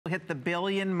hit the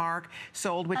billion mark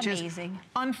sold, which is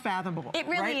unfathomable. It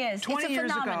really is. 20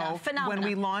 years ago, when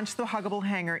we launched the Huggable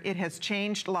Hanger, it has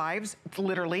changed lives,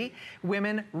 literally.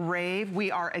 Women rave. We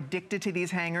are addicted to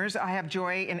these hangers. I have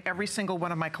Joy in every single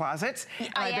one of my closets.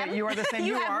 I bet you are the same.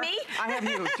 You have me? I have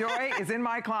you. Joy is in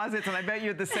my closets, and I bet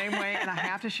you're the same way. And I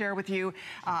have to share with you,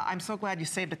 I'm so glad you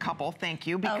saved a couple. Thank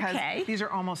you, because these are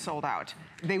almost sold out.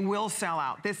 They will sell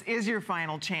out. This is your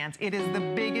final chance. It is the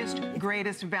biggest,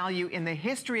 greatest value in the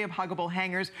history of Huggable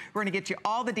Hangers. We're going to get you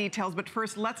all the details, but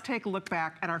first, let's take a look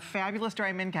back at our fabulous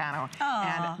Joy Mangano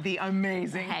and the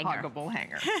amazing Huggable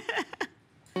Hanger.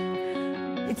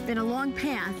 It's been a long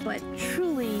path, but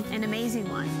truly an amazing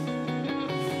one.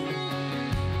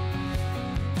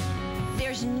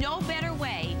 There's no better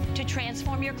way to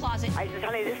transform your closet. I said,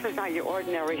 honey, this is not your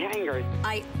ordinary hanger.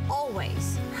 I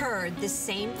always heard the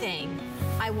same thing.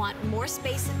 I want more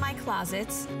space in my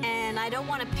closets, and I don't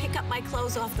want to pick up my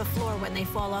clothes off the floor when they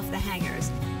fall off the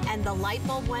hangers. And the light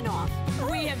bulb went off.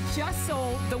 We have just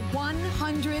sold the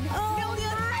 100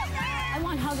 million. I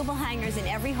want Huggable Hangers in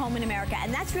every home in America,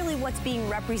 and that's really what's being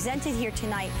represented here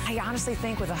tonight. I honestly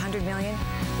think with 100 million,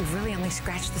 we've really only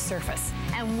scratched the surface.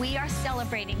 And we are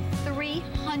celebrating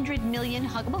 300 million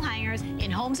Huggable Hangers in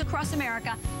homes across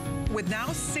America. With now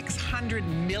 600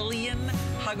 million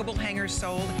Huggable Hangers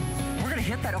sold, we're gonna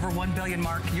hit that over 1 billion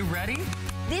mark. You ready?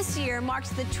 This year marks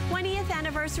the 20th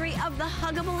anniversary of the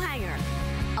Huggable Hanger.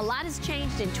 A lot has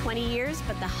changed in 20 years,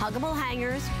 but the Huggable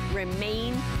Hangers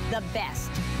remain the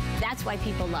best. That's why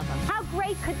people love them. How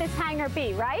great could this hanger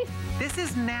be, right? This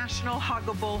is National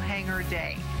Huggable Hanger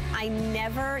Day. I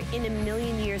never in a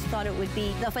million years thought it would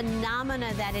be the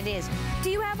phenomena that it is. Do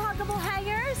you have Huggable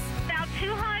Hangers? About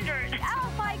 200.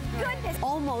 Oh my goodness.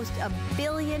 Almost a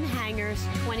billion hangers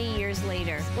 20 years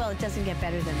later. Well, it doesn't get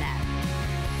better than that.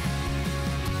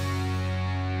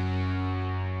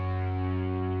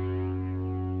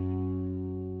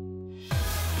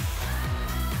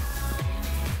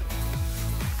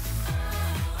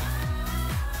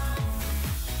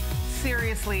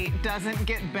 Seriously, doesn't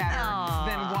get better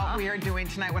than what we are doing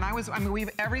tonight. I mean,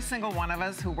 every single one of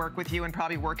us who work with you and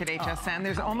probably work at HSN,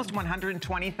 there's almost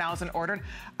 120,000 ordered.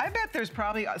 I bet there's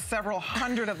probably several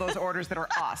hundred of those orders that are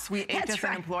us. We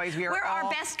HSN employees, we're our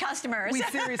best customers. We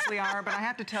seriously are, but I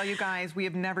have to tell you guys, we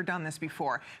have never done this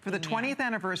before. For the 20th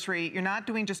anniversary, you're not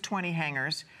doing just 20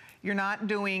 hangers.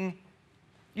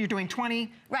 You're doing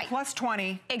 20 plus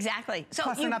 20. Exactly. So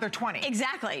plus another 20.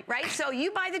 Exactly, right? So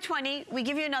you buy the 20, we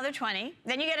give you another 20,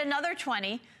 then you get another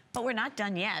 20, but we're not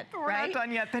done yet, We're not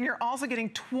done yet. Then you're also getting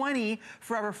 20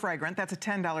 Forever Fragrant. That's a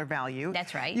 $10 value.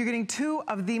 That's right. You're getting 2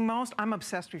 of the most, I'm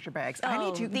obsessed with your bags. I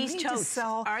need to, these totes,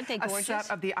 sell aren't they gorgeous? A set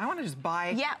of the, I want to just buy.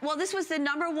 Yeah, well, this was the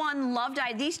 #1 loved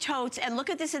item. These totes, and look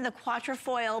at this in the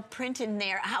quatrefoil print in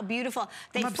there. How beautiful.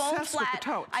 They fold flat. With the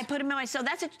totes. I put them in my, so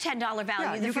that's a $10 value.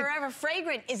 Yeah, the Forever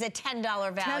Fragrant is a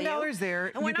 $10 value. $10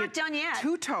 there. And we're not done yet.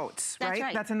 2 totes, That's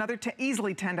right? That's another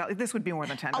easily $10. This would be more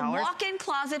than $10. A walk-in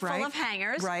closet full of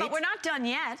hangers, but we're not done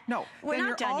yet. No, we're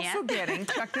not done yet. You're also getting,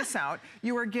 check this out,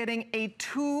 you are getting a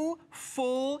 2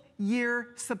 full year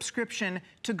subscription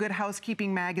to Good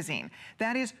Housekeeping magazine.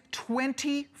 That is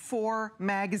 24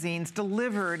 magazines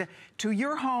delivered to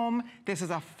your home. This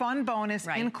is a fun bonus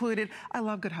included. I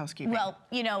love Good Housekeeping. Well,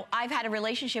 you know, I've had a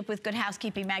relationship with Good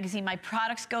Housekeeping magazine. My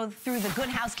products go through the Good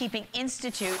Housekeeping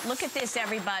Institute. Look at this,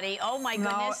 everybody. Oh my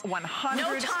goodness.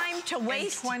 No time to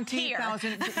waste here.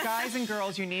 20,000 guys and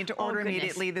girls, you need to order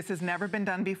immediately. This has never been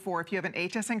done before. If you have an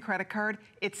HSN credit card,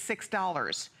 it's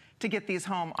 $6 to get these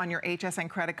home on your HSN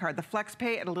credit card. The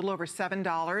FlexPay at a little over $7.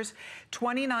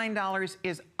 $29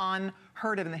 is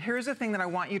unheard of. And here's the thing that I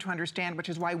want you to understand, which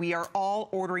is why we are all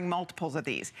ordering multiples of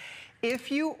these.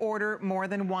 If you order more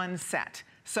than 1 set,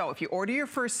 so if you order your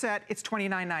first set, it's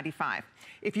 $29.95.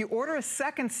 If you order a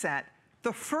second set,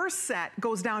 the first set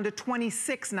goes down to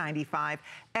 $26.95,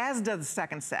 as does the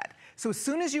second set. So as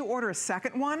soon as you order a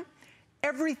second one,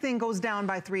 everything goes down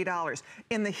by $3.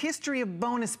 In the history of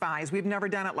bonus buys, we've never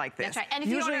done it like this. That's right. And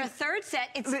if you order a third set,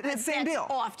 it's same deal.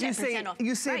 Off, 10% off.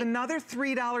 You save another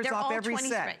 $3 off every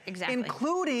set,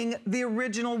 including the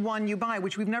original one you buy,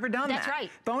 which we've never done that. That's right.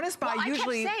 Bonus buy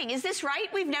usually. I kept saying, is this right?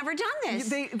 We've never done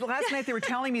this. Last night they were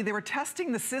telling me they were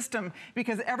testing the system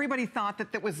because everybody thought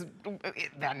that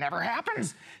that never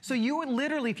happens. So you would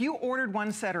literally, if you ordered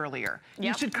 1 set earlier,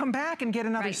 you should come back and get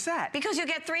another set. Because you'll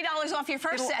get $3 off your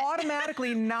first set. It'll automatically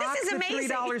knock the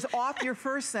 $3 off your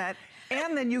first set.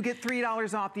 And then you get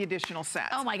 $3 off the additional set.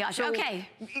 Oh my gosh, so okay.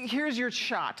 Here's your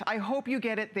shot. I hope you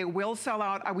get it. They will sell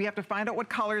out. We have to find out what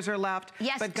colors are left.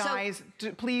 Yes, but guys,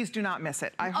 please do not miss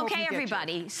it. I hope you get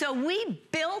everybody. So we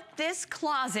built this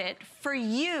closet for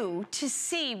you to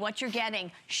see what you're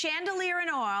getting. Chandelier and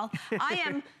all. I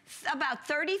am about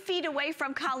 30 feet away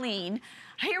from Colleen.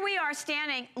 Here we are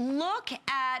standing. Look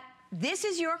at, this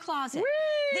is your closet.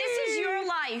 Whee! This is your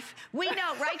life. We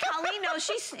know, right? Colleen knows.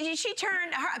 She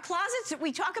turned her closets.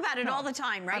 We talk about it all the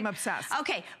time, right? I'm obsessed.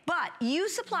 Okay, but you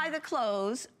supply the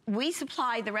clothes. We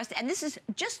supply the rest. And this is,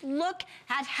 just look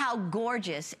at how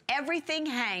gorgeous everything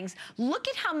hangs. Look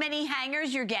at how many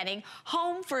hangers you're getting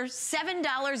home for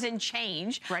 $7 and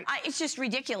change. Right. It's just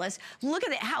ridiculous. Look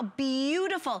at it, how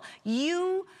beautiful.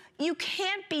 You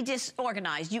can't be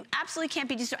disorganized. You absolutely can't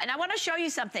be disorganized. And I want to show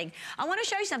you something.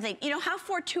 You know how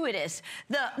fortuitous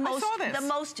the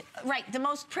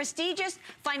most prestigious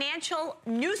financial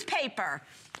newspaper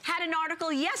had an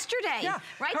article yesterday. Yeah,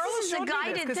 right? Carlos this is a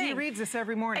guided thing. Because he reads this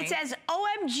every morning. It says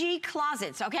OMG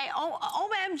closets, okay?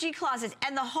 OMG closets.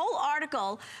 And the whole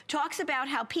article talks about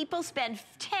how people spend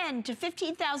 $10,000 to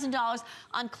 $15,000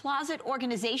 on closet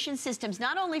organization systems,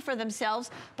 not only for themselves,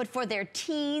 but for their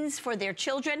teens, for their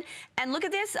children. And look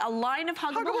at this, a line of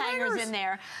huggable hangers in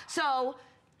there. So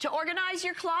to organize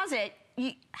your closet,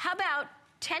 how about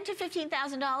 $10,000 to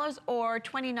 $15,000 or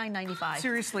 $29.95.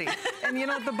 Seriously. And you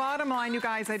know, the bottom line, you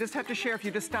guys, I just have to share if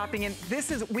you're just stopping in.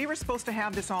 We were supposed to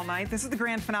have this all night. This is the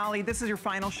grand finale. This is your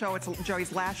final show. It's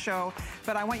Joy's last show.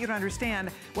 But I want you to understand,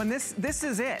 when this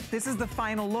is it. This is the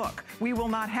final look. We will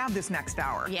not have this next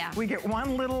hour. Yeah. We get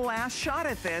one little last shot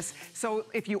at this. So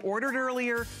if you ordered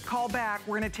earlier, call back.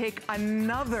 We're going to take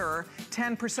another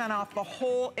 10% off the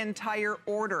whole entire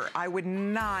order. I would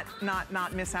not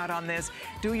miss out on this.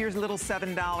 Do your little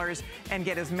 $7 and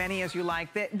get as many as you like.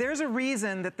 There's a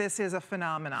reason that this is a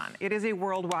phenomenon. It is a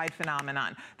worldwide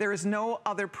phenomenon. There is no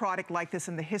other product like this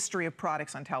in the history of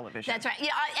products on television. That's right.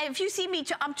 Yeah, if you see me,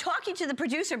 I'm talking to the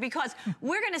producer because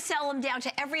we're going to sell them down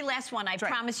to every last one. I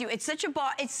promise you. It's such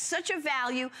a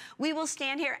value. We will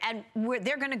stand here and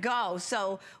they're going to go.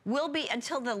 So we'll be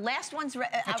until the last one's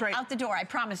out the door. I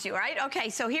promise you. Right? Okay.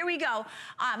 So here we go.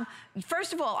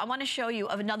 First of all, I want to show you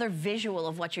another visual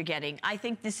of what you're getting. I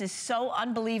think this is so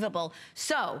unbelievable.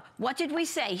 So what did we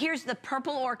say? Here's the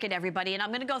purple orchid, everybody, and I'm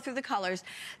going to go through the colors.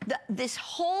 This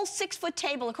whole 6-foot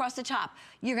table across the top.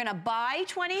 You're going to buy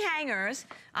 20 hangers.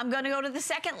 I'm going to go to the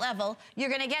second level. You're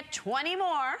going to get 20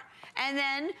 more. And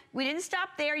then we didn't stop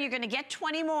there. You're going to get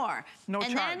 20 more. No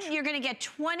charge. And then you're going to get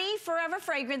 20 Forever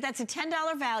Fragrant. That's a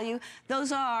 $10 value.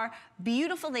 Those are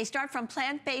beautiful. They start from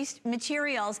plant-based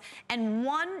materials. And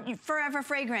one Forever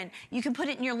Fragrant, you can put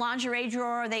it in your lingerie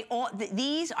drawer.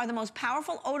 These are the most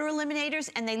powerful odor eliminators,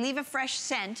 and they leave a fresh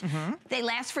scent. They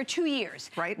last for 2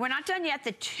 years. Right. We're not done yet.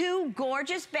 The 2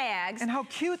 gorgeous bags. And how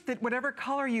cute that whatever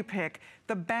color you pick,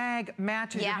 the bag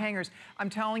matches your hangers. I'm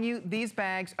telling you, these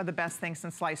bags are the best thing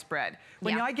since sliced bread.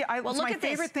 It's my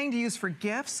favorite thing to use for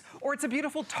gifts, or it's a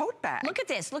beautiful tote bag. Look at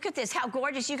this. Look at this. How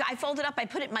gorgeous. I fold it up. I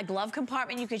put it in my glove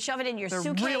compartment. You could shove it in your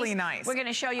suitcase. They're really nice. We're going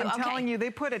to show you. I'm telling you, they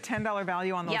put a $10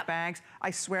 value on those bags. I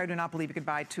swear, I do not believe you could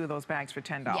buy 2 of those bags for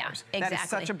 $10. Yeah, exactly. That is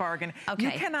such a bargain. Okay.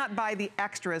 You cannot buy the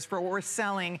extras for what we're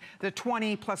selling the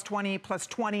 20 plus 20 plus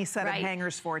 20 set of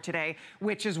hangers for today,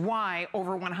 which is why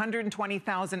over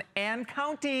 120,000 and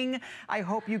counting. I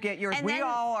hope you get yours. We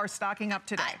all are stocking up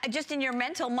today. Just in your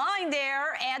mental mind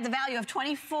there, add the value of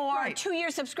 24, a 2-year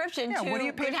subscription to what do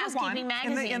you pay Good for Housekeeping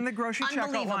magazine. In the grocery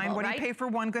checkout line, what do you pay for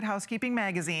one Good Housekeeping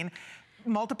magazine?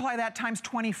 Multiply that times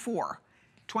 24.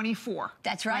 24.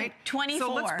 That's right. 24.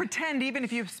 So let's pretend even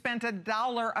if you've spent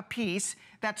 $1 a piece,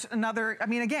 that's another, I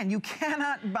mean, again, you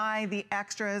cannot buy the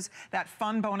extras, that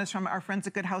fun bonus from our friends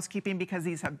at Good Housekeeping, because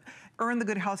these have earned the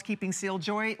Good Housekeeping seal.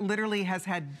 Joy literally has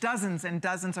had dozens and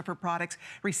dozens of her products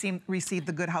receive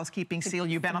the Good Housekeeping seal.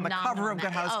 You've been on the cover of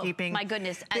Good Housekeeping. Oh, my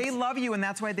goodness. They love you, and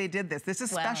that's why they did this. This is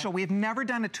special. We've never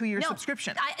done a 2-year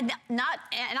subscription. And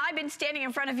I've been standing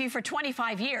in front of you for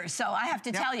 25 years, so I have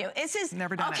to tell you, this is,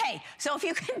 never done it. So if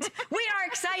you can, we are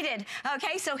excited.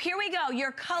 Okay, so here we go,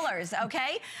 your colors,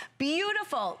 okay?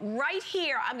 Beautiful. Right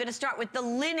here, I'm going to start with the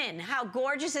linen. How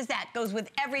gorgeous is that? Goes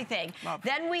with everything. Love.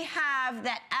 Then we have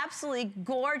that absolutely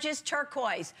gorgeous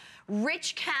turquoise,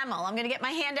 rich camel. I'm going to get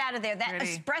my hand out of there. That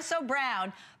espresso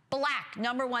brown, black,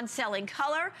 #1 selling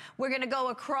color. We're going to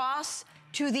go across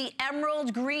to the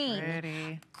emerald green.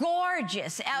 Pretty.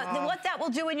 Gorgeous. What that will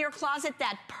do in your closet,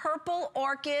 that purple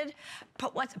orchid.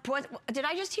 What did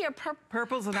I just hear?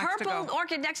 Purple's the next to go. Purple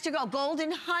orchid next to go.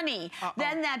 Golden honey.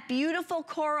 Then that beautiful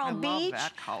coral beach. I love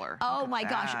that color. Oh my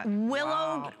gosh. Willow.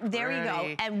 Wow, there you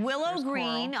go. And willow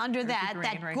green under that.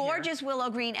 That right gorgeous here. willow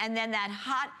green. And then that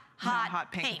hot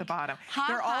pink at the bottom. Hot,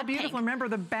 They're all beautiful. Pink. Remember,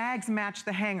 the bags match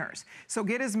the hangers. So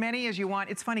get as many as you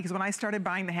want. It's funny because when I started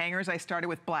buying the hangers, I started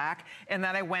with black, and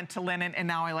then I went to linen, and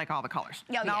now I like all the colors.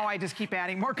 Oh, now I just keep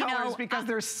adding more colors because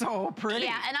they're so pretty.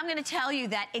 Yeah, and I'm going to tell you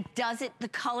that the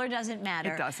color doesn't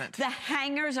matter. It doesn't. The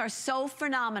hangers are so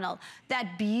phenomenal.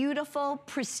 That beautiful,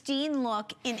 pristine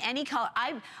look in any color.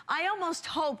 I almost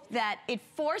hope that it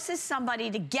forces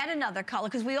somebody to get another color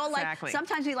because we all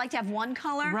sometimes we like to have one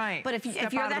color. Right. But if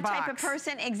you're that type of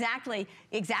person, exactly.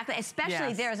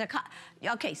 Especially there's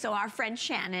okay, so our friend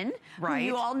Shannon, who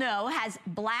you all know, has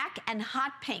black and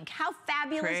hot pink. How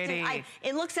fabulous.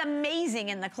 It looks amazing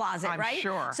in the closet, I'm right?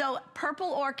 sure. So purple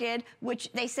orchid,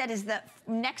 which they said is the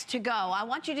next to go. I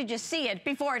want you to just see it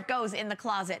before it goes in the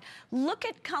closet. Look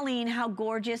at Colleen, how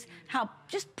gorgeous, how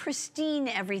just pristine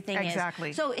everything is.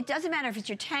 Exactly. So it doesn't matter if it's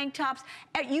your tank tops.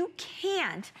 You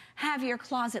can't have your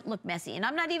closet look messy. And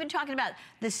I'm not even talking about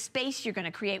the space you're going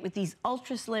to create with these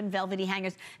ultra slim velvety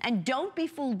hangers. And don't be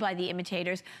fooled by the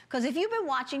imitators, because if you've been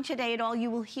watching today at all, you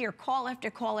will hear call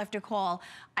after call after call.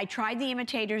 I tried the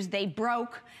imitators, they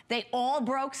broke. They all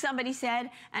broke, somebody said,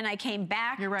 and I came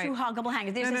back to huggable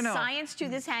hangers. There's a science to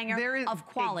this hanger of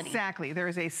quality. Exactly. There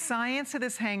is a science to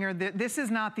this hanger. This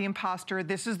is not the imposter.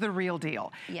 This is the real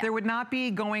deal. Yeah. There would not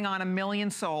be going on 1 million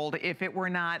sold if it were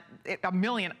not,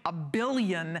 a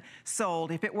billion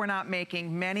sold if it were not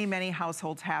making many, many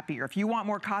households happier. If you want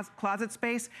more closet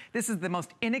space, this is the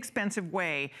most inexpensive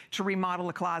way to remodel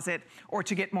a closet or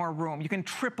to get more room. You can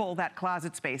triple that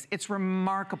closet space. It's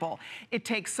remarkable. It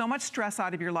takes so much stress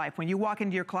out of your life when you walk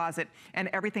into your closet and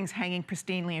everything's hanging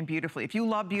pristinely and beautifully. If you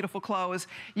love beautiful clothes,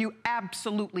 you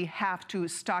absolutely have to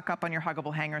stock up on your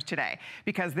huggable hangers today,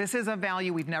 because this is a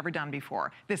value we've never done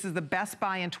before. This is the best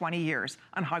buy in 20 years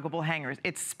on huggable hangers.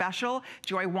 It's special.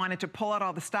 Joy wanted to pull out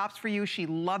all the stops for you. She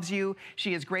loves you.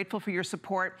 She is grateful for your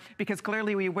support, because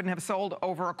clearly we wouldn't have sold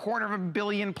over 250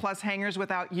 million plus hangers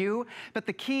without you. But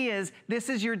the key is, this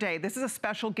is your day. This is a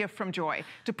special gift from Joy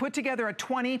to put together a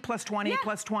 20 plus 20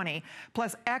 plus 20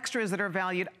 plus extras that are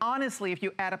valued. Honestly, if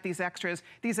you add up these extras,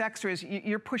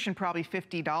 you're pushing probably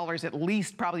 $50 at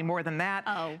least, probably more than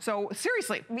that. So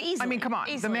seriously, easily, I mean, come on.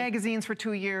 Easily. The magazines for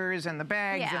 2 years and the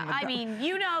bags. Yeah, and the I mean,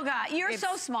 you know, God, you're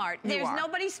so smart. There's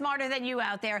nobody smarter than you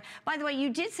out there. By the way, you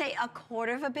did say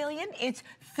 250 million. It's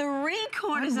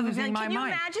 750 million. Can you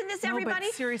imagine this, everybody?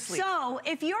 But seriously. So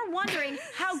if you're wondering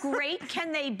how great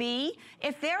can they be,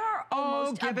 if there are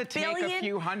almost give it to billion, make a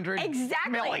few hundred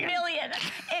million.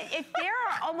 If there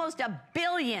are almost 1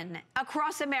 billion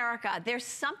across America, there's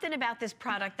something about this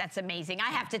product that's amazing. I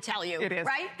have to tell you. It is.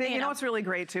 Right? You know what's really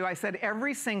great too? I said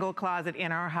every single closet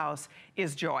in our house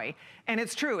is Joy. And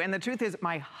it's true. And the truth is,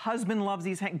 my husband loves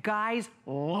these guys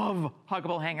love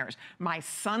huggable hangers. My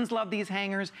sons love these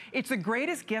hangers. It's the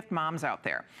greatest gift, moms out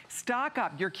there. Stock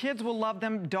up. Your kids will love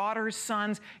them. Daughters,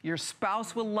 sons, your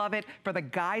spouse will love it. For the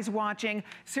guys watching,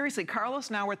 seriously, Carlos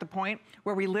and I were at the point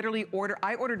where we literally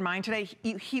I ordered mine today.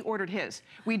 He ordered his.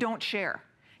 We don't share,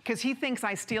 because he thinks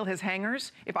I steal his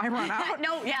hangers if I run out.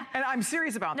 And I'm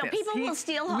serious about this. No, people will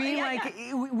steal.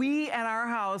 We at our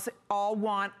house all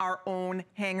want our own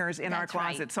hangers in our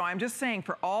closet. Right. So I'm just saying,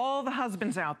 for all the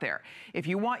husbands out there, if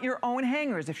you want your own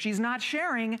hangers, if she's not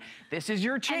sharing, this is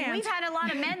your chance. And we've had a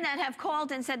lot of men that have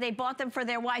called and said they bought them for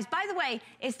their wives. By the way,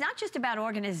 it's not just about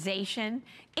organization.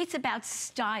 It's about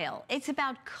style. It's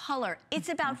about color. It's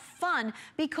about fun,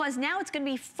 because now it's going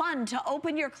to be fun to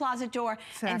open your closet door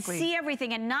and see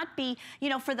everything, and not be, you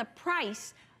know, for the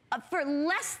price, for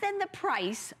less than the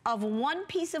price of one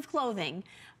piece of clothing,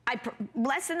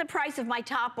 less than the price of my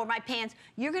top or my pants,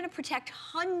 you're going to protect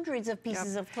hundreds of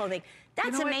pieces of clothing.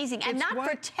 That's amazing. And not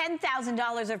for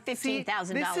 $10,000 or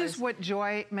 $15,000. This is what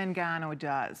Joy Mangano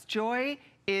does. Joy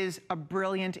is a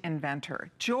brilliant inventor.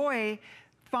 Joy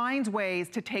finds ways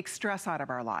to take stress out of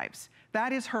our lives.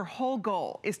 That is her whole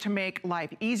goal, is to make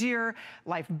life easier,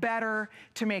 life better,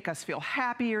 to make us feel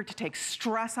happier, to take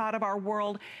stress out of our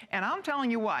world. And I'm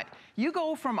telling you what, you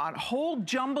go from a whole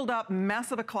jumbled up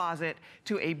mess of a closet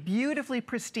to a beautifully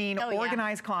pristine,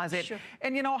 organized closet. Sure.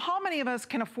 And you know, how many of us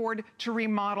can afford to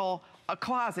remodel a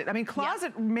closet? I mean,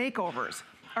 closet makeovers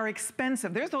are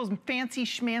expensive. There's those fancy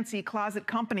schmancy closet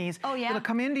companies that'll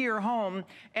come into your home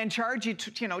and charge you,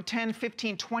 you know, $10,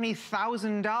 $15,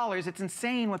 $20,000. It's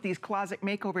insane what these closet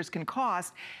makeovers can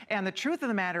cost. And the truth of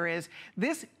the matter is,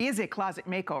 this is a closet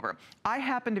makeover. I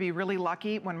happen to be really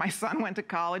lucky. When my son went to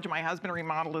college, my husband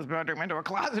remodeled his bedroom into a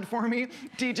closet for me.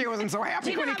 DJ wasn't so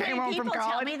happy when he came home from college. Do you know how many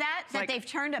people tell me that? That like, they've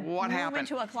turned a room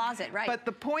into a closet, right? But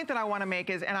the point that I want to make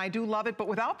is, and I do love it, but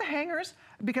without the hangers,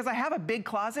 because I have a big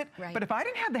closet, but if I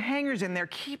didn't have the hangers in there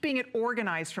keeping it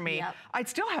organized for me, I'd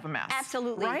still have a mess.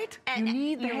 Absolutely. Right? And you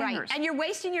need the hangers. Right. And you're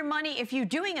wasting your money if you're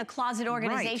doing a closet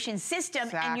organization system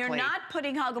and you're not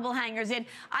putting huggable hangers in.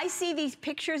 I see these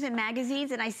pictures in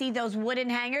magazines and I see those wooden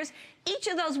hangers. Each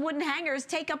of those wooden hangers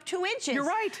take up 2 inches. You're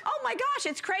right. Oh my gosh,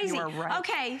 it's crazy. You are right.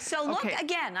 Okay, so look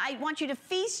again. I want you to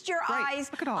feast your eyes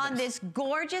on this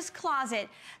gorgeous closet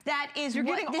that is. You're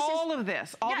getting all of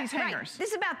this, all these hangers.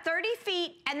 This is about 30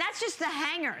 feet, and that's just the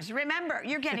hangers. Remember,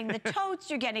 you're getting the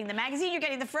totes, you're getting the magazine, you're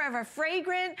getting the Forever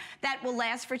Fragrant that will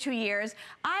last for 2 years.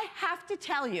 I have to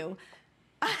tell you,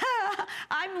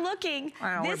 I'm looking.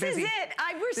 This is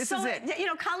it. You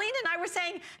know, Colleen and I were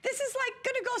saying, this is like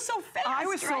going to go so fast. I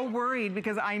was so worried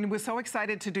because I was so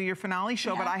excited to do your finale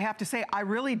show, but I have to say, I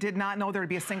really did not know there would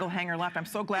be a single hanger left. I'm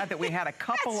so glad that we had a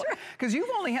couple, because you've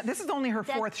only had, this is only her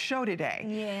 4th show today.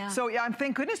 Yeah. So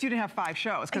thank goodness you didn't have 5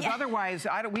 shows, because otherwise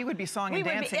we would be song and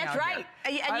dancing out here.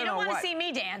 And you don't want to see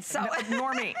me dance. So. No,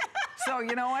 nor me. So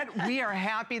you know what? We are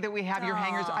happy that we have your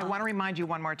hangers. I want to remind you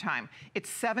one more time. It's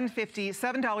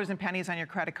 $7 and pennies on your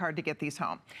credit card to get these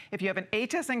home. If you have an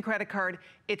HSN credit card,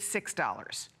 it's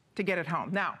 $6 to get it home.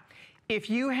 Now,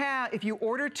 if you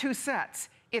order 2 sets,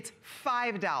 it's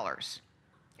 $5.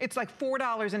 It's like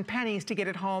 $4 and pennies to get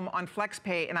it home on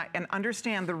FlexPay, and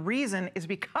understand the reason is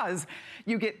because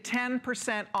you get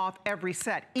 10% off every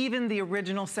set, even the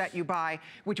original set you buy,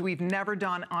 which we've never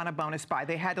done on a bonus buy.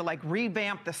 They had to like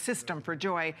revamp the system for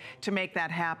Joy to make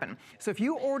that happen. So if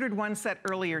you ordered 1 set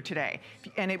earlier today,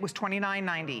 and it was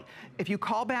 $29.90, if you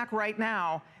call back right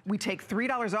now, we take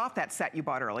 $3 off that set you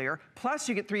bought earlier, plus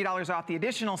you get $3 off the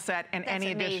additional set and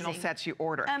any additional sets you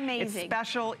order. Amazing. It's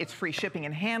special, it's free shipping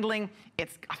and handling,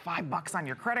 it's $5 on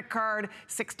your credit card,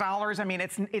 $6. I mean,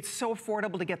 it's so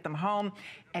affordable to get them home,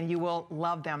 and you will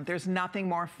love them. There's nothing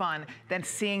more fun than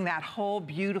seeing that whole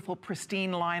beautiful,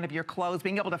 pristine line of your clothes,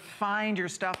 being able to find your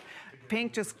stuff.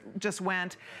 Pink just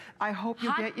went. I hope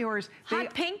you get yours.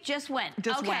 Hot pink just went.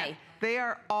 Went. They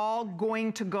are all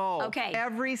going to go. Okay.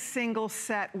 Every single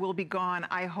set will be gone.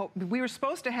 I hope. We were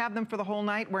supposed to have them for the whole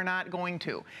night. We're not going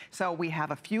to. So we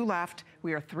have a few left.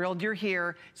 We are thrilled you're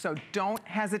here. So don't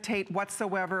hesitate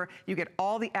whatsoever. You get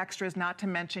all the extras, not to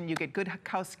mention you get good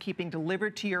housekeeping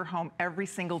delivered to your home every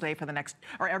single day for the next,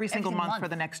 or every single month for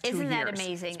the next 2 years. Isn't that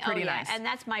amazing? It's pretty nice. And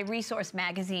that's my resource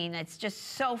magazine. It's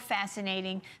just so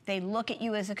fascinating. They look at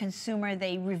you as a consumer.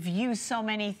 They review so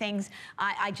many things.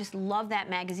 I just love that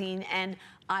magazine. And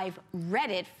I've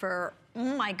read it for,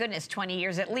 oh my goodness, 20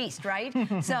 years at least, right?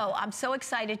 So I'm so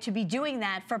excited to be doing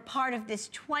that for part of this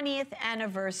 20th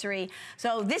anniversary.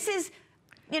 So this is,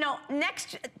 you know,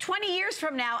 next 20 years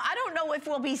from now, I don't know if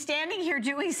we'll be standing here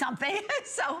doing something.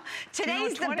 So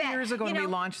today's the bet. 20 years ago when we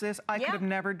launched this, I could have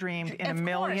never dreamed in a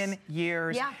million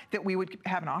years that we would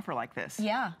have an offer like this.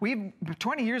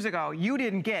 20 years ago, you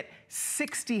didn't get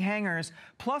 60 hangers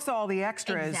plus all the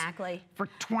extras for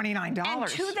 $29. And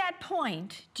to that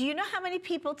point, do you know how many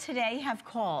people today have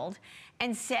called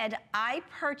and said, I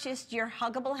purchased your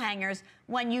huggable hangers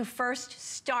when you first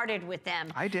started with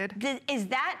them? I did. Is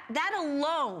that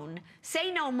alone,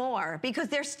 say no more, because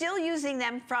they're still using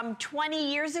them from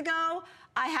 20 years ago?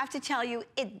 I have to tell you,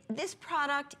 this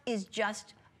product is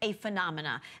just a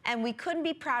phenomena. And we couldn't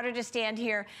be prouder to stand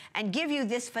here and give you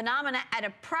this phenomena at a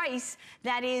price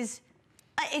that is,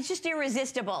 it's just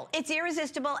irresistible. It's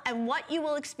irresistible, and what you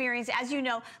will experience, as you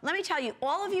know, let me tell you,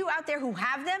 all of you out there who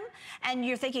have them, and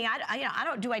you're thinking,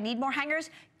 do I need more hangers?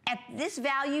 At this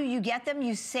value, you get them,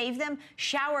 you save them.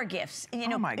 Shower gifts. You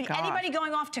know, anybody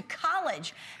going off to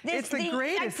college. It's the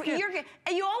greatest gift.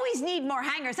 You always need more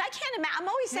hangers. I can't imagine. I'm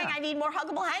always saying I need more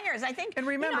huggable hangers. I think, and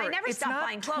remember, I never stop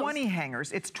buying clothes. It's not 20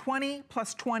 hangers. It's 20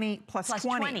 plus 20 plus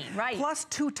 20. Right. Plus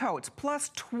 2 totes, plus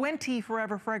 20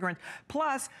 Forever Fragrance,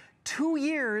 plus 2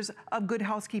 years of Good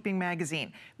Housekeeping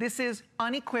magazine. This is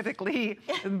unequivocally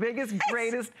the biggest,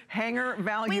 greatest hanger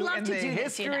value in the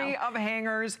history of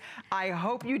hangers. I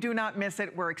hope you do not miss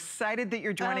it. We're excited that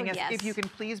you're joining us. If you can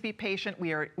please be patient,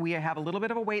 we have a little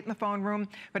bit of a wait in the phone room,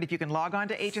 but if you can log on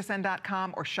to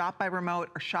hsn.com or shop by remote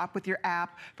or shop with your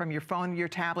app from your phone, your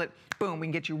tablet, boom, we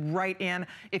can get you right in.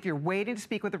 If you're waiting to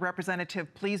speak with a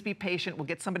representative, please be patient. We'll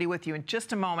get somebody with you in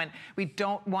just a moment. We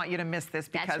don't want you to miss this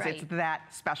because it's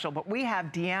that special. But we have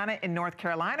Deanna in North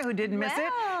Carolina who didn't miss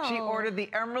it. She ordered the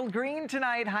emerald green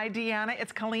tonight. Hi, Deanna.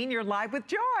 It's Colleen. You're live with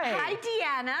Joy. Hi,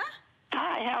 Deanna.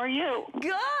 Hi, how are you?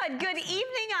 Good. Good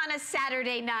evening on a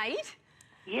Saturday night.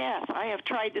 Yes, I have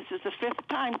tried. This is the 5th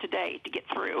time today to get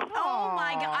through. Oh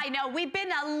my God, I know. We've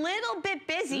been a little bit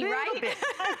busy, right?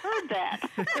 I heard that.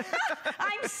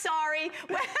 I'm sorry.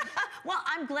 Well,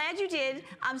 I'm glad you did.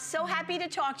 I'm so happy to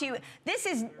talk to you.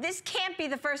 This can't be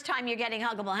the first time you're getting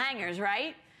huggable hangers,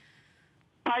 right?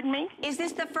 Pardon me? Is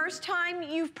this the first time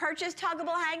you've purchased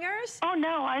huggable hangers? Oh,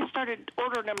 no, I started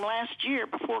ordering them last year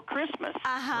before Christmas.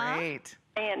 Great.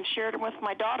 And shared them with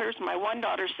my daughters. My one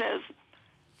daughter says,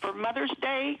 for Mother's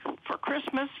Day, for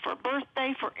Christmas, for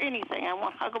birthday, for anything, I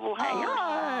want huggable hangers.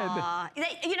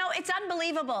 You know, it's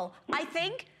unbelievable. I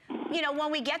think, you know,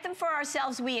 when we get them for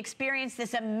ourselves, we experience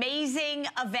this amazing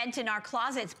event in our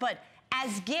closets, but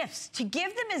as gifts, to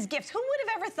give them as gifts, who would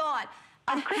have ever thought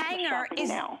a hanger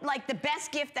is like the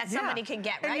best gift that somebody can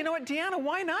get, right? And you know what, Deanna,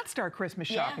 why not start Christmas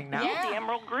shopping now? The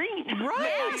emerald green.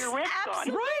 Right. Your red's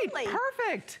gone. Right,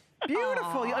 perfect.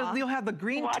 Beautiful. You'll have the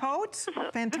green totes.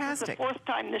 Fantastic. This is the 4th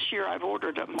time this year I've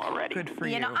ordered them already. Good for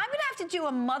you. You know, I'm going to have to do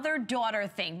a mother-daughter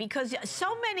thing because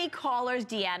so many callers,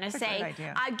 Deanna, say,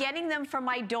 I'm getting them for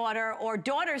my daughter, or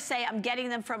daughters say, I'm getting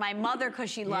them for my mother because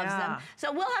she loves them.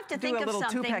 So we'll have to think of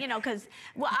something, you know, because,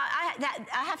 well, I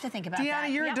have to think about that.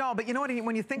 Deanna, you're a doll, but you know what?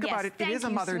 When you think about it, it is a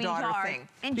mother-daughter thing.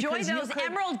 Enjoy those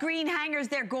emerald green hangers.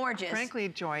 They're gorgeous. Frankly,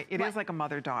 Joy, it is like a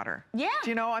mother-daughter. Yeah.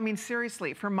 Do you know, I mean,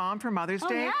 seriously, for Mom, for Mother's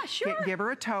Day, give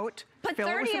her a tote. Put fill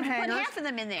it with some hangers, put half of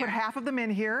them in there. Put half of them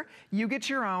in here. You get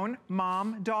your own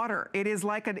mom, daughter. It is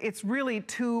like it's really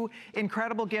 2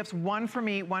 incredible gifts. One for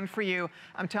me, one for you.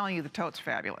 I'm telling you, the tote's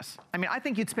fabulous. I mean, I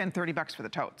think you'd spend $30 for the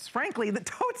totes. Frankly, the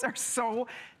totes are so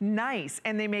nice,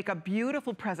 and they make a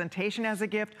beautiful presentation as a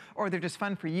gift, or they're just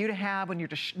fun for you to have when you're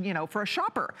just, you know, for a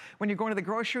shopper. When you're going to the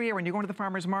grocery, or when you're going to the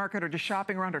farmer's market, or just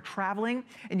shopping around, or traveling,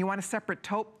 and you want a separate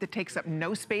tote that takes up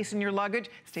no space in your luggage.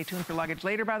 Stay tuned for luggage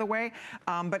later, by the way.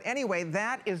 But anyway,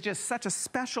 that is just such a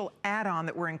special add-on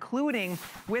that we're including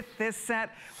with this set.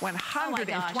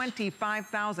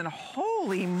 125,000.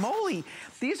 Holy moly.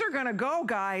 These are gonna go,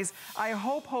 guys. I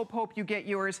hope you get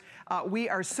yours. We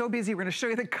are so busy. We're gonna show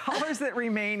you the colors that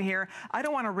remain here. I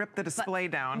don't wanna rip the display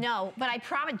down. No, but I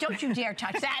promise, don't you dare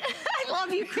touch that. I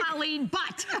love you, Colleen,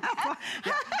 but.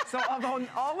 So although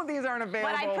all of these aren't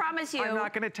available, but I promise you, I'm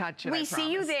not gonna touch it, We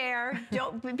see you there.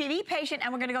 Don't be patient,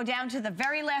 and we're gonna go down to the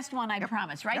very last one, I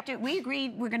promise, right? We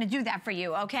agreed we're going to do that for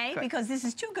you, okay? Good. Because this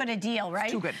is too good a deal, right?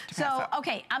 It's too good to pass up.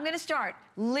 Okay, I'm going to start.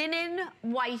 Linen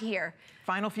white here.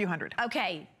 Final few hundred.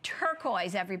 Okay,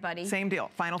 turquoise, everybody. Same deal,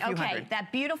 final few hundred. Okay,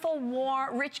 that beautiful,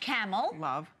 warm, rich camel.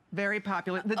 Love. Very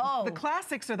popular. The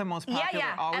classics are the most popular.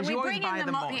 Always. And we bring in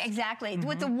the most. Exactly.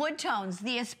 With the wood tones,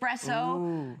 the espresso.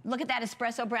 Ooh. Look at that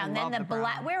espresso brown. Then the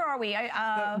black. Where are we?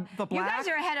 The black. You guys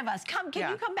are ahead of us. Can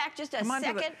you come back just a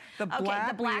second? The black,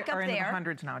 the black up are in there. the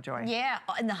hundreds now, Joy. Yeah,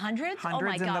 in the hundreds? Hundreds oh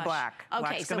my gosh. in the black.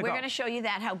 Okay, so we're going to show you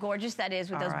that, how gorgeous that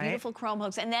is with those beautiful chrome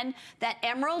hooks. And then that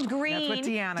emerald green. That's what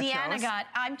Deanna got.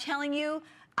 I'm telling you,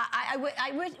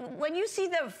 when you see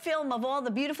the film of all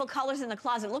the beautiful colors in the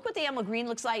closet, look what the emerald green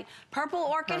looks like. Purple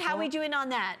orchid, how are we doing on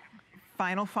that?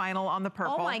 Final on the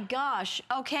purple. Oh my gosh.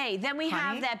 Okay, then we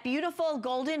have that beautiful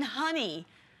golden honey.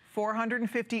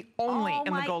 450 only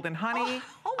in the golden honey.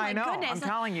 Oh my goodness. I'm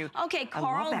telling you. Okay, coral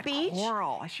I love that beach.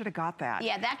 Coral. I should have got that.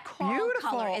 Yeah, that coral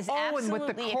color is absolutely. And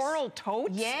with the coral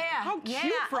totes. Yeah. How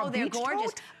cute for a they're beach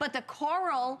gorgeous. tote. But the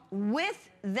coral with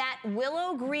that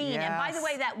willow green. Yes. And by the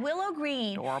way, that willow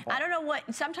green. Adorable. I don't know what.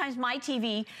 Sometimes my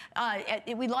TV,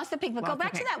 we lost the pink. But go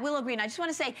back to that willow green. I just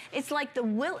want to say it's like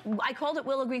the I called it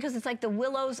willow green because it's like the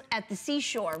willows at the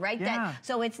seashore, right? Yeah.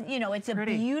 So it's it's a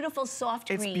beautiful soft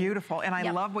green. It's beautiful, and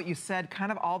I love what you said.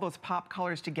 Kind of all those pop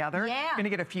colors together. Yeah. You're gonna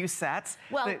get a few sets.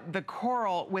 Well, the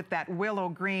coral with that willow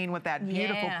green, with that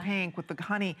beautiful pink, with the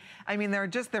honey. I mean, they're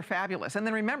fabulous. And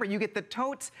then remember, you get the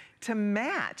totes to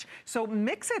match. So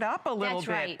mix it up a little bit.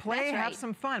 bit. Play, have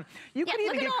some fun. You could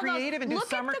even get creative and do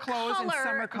summer clothes and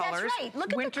summer colors. That's right.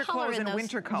 Look winter at the color clothes in and those.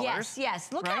 winter colors. Yes,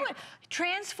 yes. Look how it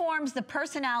transforms the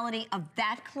personality of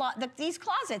that these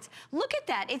closets. Look at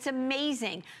that. It's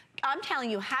amazing. I'm telling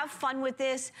you, have fun with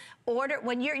this. Order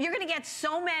when you're going to get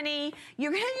so many.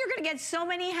 You're going to get so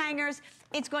many hangers.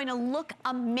 It's going to look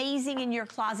amazing in your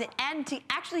closet, and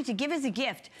to give as a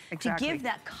gift, to give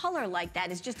that color like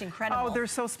that is just incredible. Oh, they're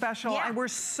so special, and we're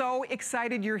so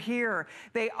excited you're here.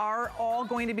 They are all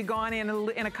going to be gone in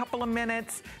a couple of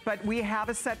minutes, but we have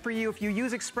a set for you. If you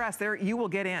use Express, you will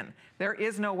get in. There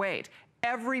is no wait.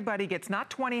 Everybody gets not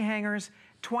 20 hangers,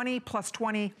 20 plus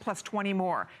 20 plus 20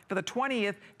 more. For the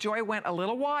 20th, Joy went a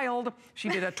little wild. She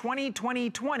did a 20, 20,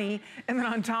 20, and then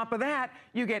on top of that,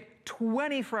 you get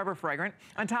 20 Forever Fragrant.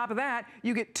 On top of that,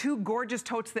 you get 2 gorgeous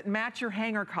totes that match your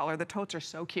hanger color. The totes are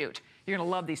so cute. You're gonna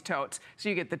love these totes. So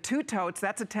you get the 2 totes,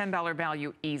 that's a $10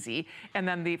 value easy. And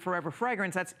then the Forever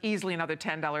Fragrance, that's easily another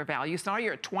 $10 value. So now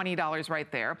you're at $20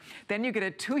 right there. Then you get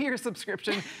a 2-year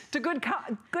subscription to Good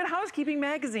Housekeeping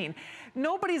magazine.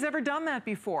 Nobody's ever done that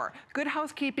before. Good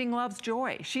Housekeeping loves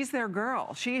Joy. She's their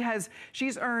girl.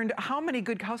 She's earned how many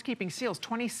Good Housekeeping seals?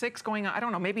 26 going on, I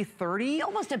don't know, maybe 30?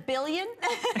 Almost $1 billion.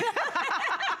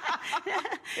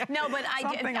 No, but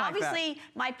obviously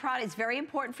my product is very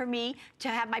important for me to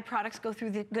have my products go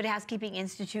through the Good Housekeeping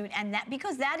Institute, and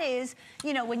because that is,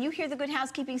 you know, when you hear the Good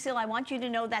Housekeeping seal, I want you to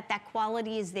know that that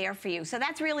quality is there for you. So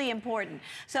that's really important.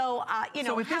 So you know,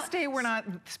 so with this day, we're not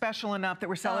special enough that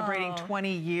we're celebrating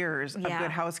 20 years of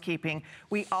Good Housekeeping.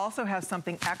 We also have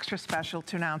something extra special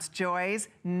to announce: Joy's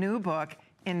new book,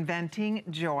 Inventing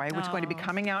Joy, which is going to be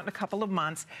coming out in a couple of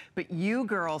months, but you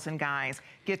girls and guys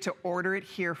get to order it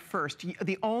here first.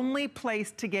 The only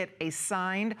place to get a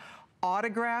signed,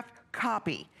 autographed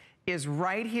copy is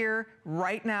right here,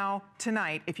 right now,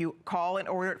 tonight. If you call and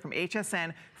order it from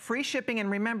HSN, free shipping, and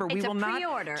remember, we will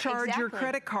not charge your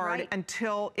credit card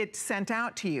until it's sent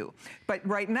out to you. But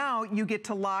right now, you get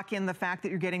to lock in the fact that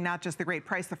you're getting not just the great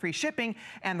price, the free shipping,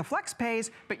 and the flex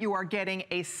pays, but you are getting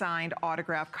a signed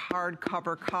autograph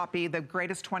hardcover copy, the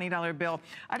greatest $20 bill.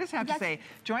 I just have to say,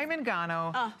 Joy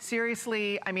Mangano,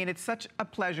 seriously, I mean, it's such a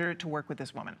pleasure to work with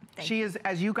this woman. She is,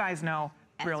 as you guys know,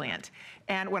 brilliant.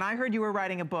 And when I heard you were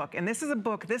writing a book, and this is a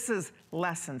book, this is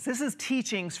lessons. This is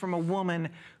teachings from a woman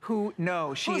who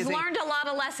knows. Who's learned a lot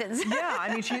of lessons. Yeah,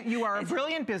 I mean, you are a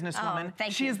brilliant businesswoman.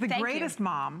 She is the greatest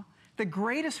mom, the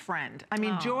greatest friend. I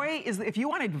mean, Joy is, if you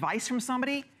want advice from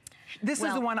somebody, this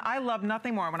is the one I love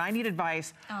nothing more. When I need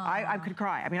advice, I could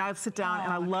cry. I mean, I'll sit down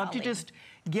and I love to just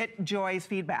get Joy's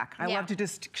feedback. I love to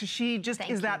just, because she just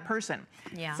is that person.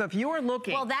 Yeah. So if you are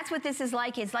looking. Well, that's what this is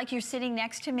like. It's like you're sitting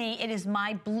next to me. It is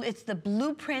it's the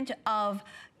blueprint of,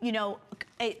 you know,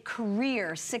 a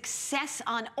career, success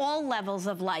on all levels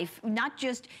of life, not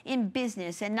just in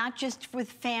business and not just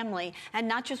with family and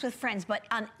not just with friends, but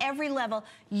on every level.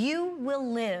 You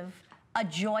will live a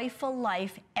joyful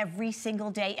life every single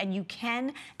day, and you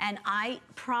can, and I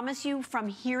promise you, from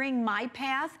hearing my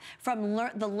path, from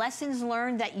the lessons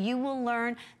learned that you will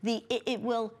learn, it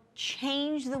will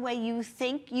change the way you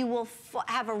think. You will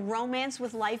have a romance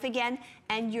with life again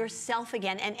and yourself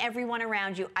again and everyone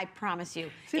around you. I promise you.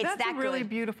 See, that's a really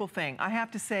beautiful thing. I have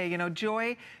to say, you know,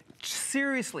 Joy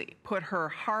seriously put her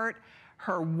heart,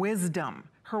 her wisdom.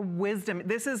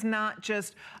 This is not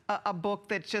just a book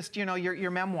that's just, you know,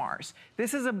 your memoirs.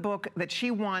 This is a book that she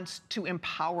wants to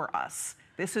empower us.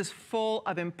 This is full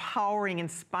of empowering,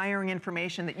 inspiring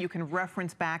information that you can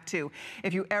reference back to.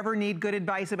 If you ever need good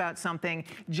advice about something,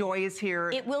 Joy is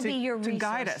here to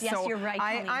guide us. Yes, so you're right,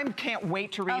 I can't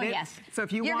wait to read it. Yes. So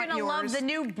if you want yours. You're going to love the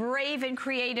new brave and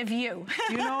creative you.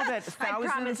 Do you know that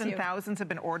thousands and thousands have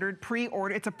been ordered,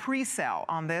 pre-ordered? It's a pre-sale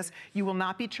on this. You will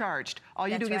not be charged. All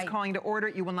you do is calling to order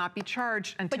it. You will not be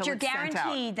charged until it's sent out. But you're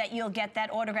guaranteed that you'll get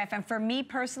that autograph. And for me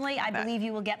personally, I believe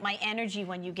you will get my energy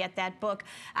when you get that book.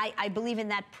 I believe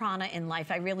in that prana in life.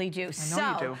 I really do. I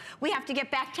know you do. We have to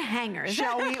get back to hangers.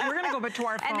 Shall we? We're going to go back to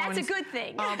our phones. And that's a good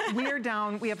thing. We are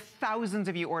down. We have thousands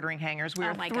of you ordering hangers. We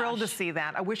are thrilled to see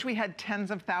that. I wish we had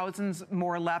tens of thousands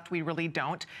more left. We really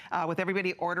don't. With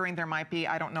everybody ordering, there might be,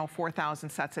 I don't know, 4,000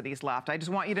 sets of these left. I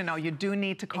just want you to know you do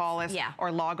need to call us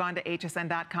or log on to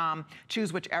hsn.com.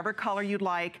 Choose whichever color you'd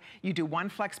like. You do one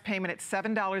flex payment at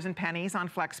 $7 and pennies on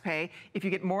FlexPay. If you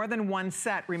get more than one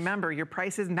set, remember, your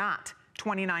price is not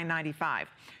 $29.95.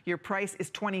 Your price is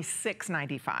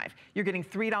 $26.95. You're getting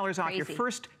 $3 off your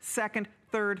first, second,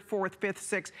 third, fourth, fifth,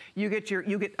 sixth. You get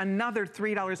another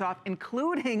 $3 off,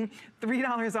 including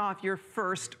 $3 off your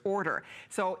first order.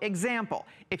 So example,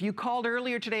 if you called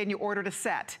earlier today and you ordered a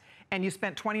set, and you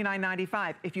spent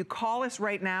 $29.95. If you call us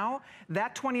right now,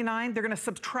 that $29, they're gonna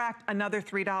subtract another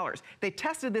 $3. They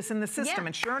tested this in the system,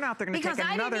 and sure enough, they're gonna take another.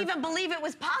 Because I didn't even believe it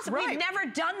was possible. Right. We've never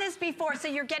done this before, so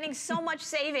you're getting so much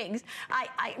savings.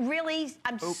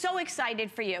 I'm so excited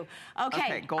for you.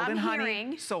 Okay, Golden I'm Honey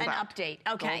hearing sold an out. update.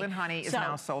 Okay. Golden Honey is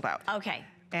now sold out. Okay.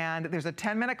 And there's a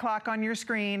 10-minute clock on your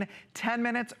screen, 10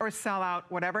 minutes or sell out,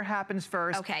 whatever happens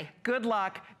first. Okay. Good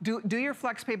luck. Do your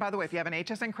FlexPay, by the way, if you have an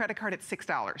HSN credit card, it's $6.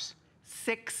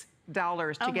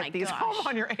 $6 to get these home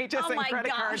on your HSN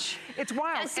credit card. It's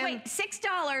wild. So wait,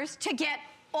 $6 to get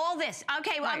all this.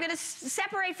 Okay, well, I'm going to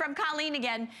separate from Colleen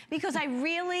again because I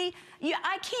really,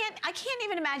 I can't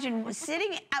even imagine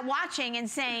sitting watching and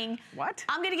saying, what?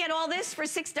 I'm going to get all this for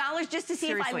 $6 just to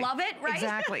see if I love it, right?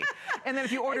 Exactly. And then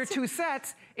if you order 2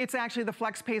 sets, it's actually the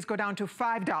flex pays go down to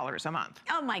 $5 a month.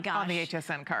 Oh my gosh. On the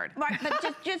HSN card. Right,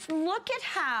 but just look at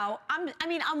how,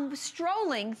 I'm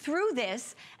strolling through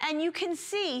this and you can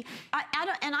see,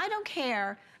 I don't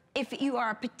care if you are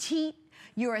a petite,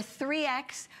 you're a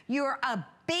 3X, you're a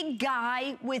big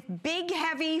guy with big,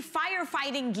 heavy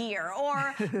firefighting gear,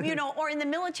 or, or in the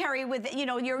military with,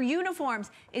 your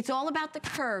uniforms. It's all about the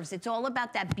curves. It's all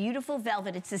about that beautiful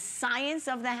velvet. It's the science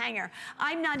of the hanger.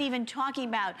 I'm not even talking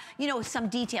about, some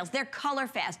details. They're color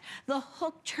fast. The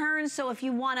hook turns, so if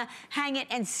you want to hang it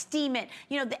and steam it,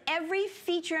 every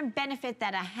feature and benefit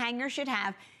that a hanger should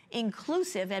have,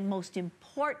 inclusive and most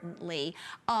importantly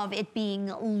of it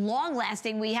being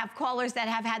long-lasting. We have callers that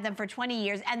have had them for 20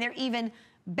 years and they're even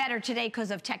better today because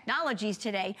of technologies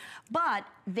today, but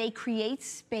they create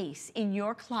space in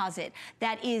your closet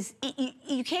that is,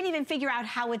 you can't even figure out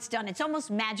how it's done. It's almost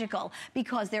magical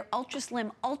because they're ultra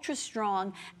slim, ultra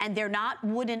strong, and they're not a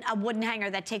wooden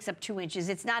hanger that takes up 2 inches.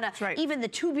 It's not even the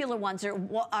tubular ones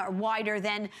are wider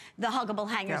than the huggable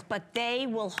hangers, but they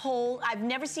will hold. I've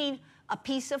never seen a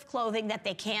piece of clothing that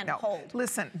they can't hold.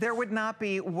 Listen, there would not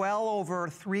be well over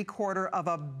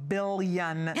 $750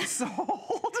 million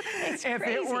sold if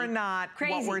it were not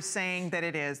what we're saying that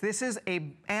it is. This is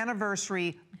a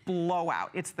anniversary blowout.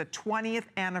 It's the 20th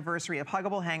anniversary of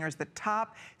huggable hangers, the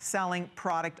top selling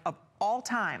product of all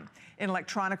time in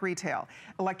electronic retail.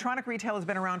 Electronic retail has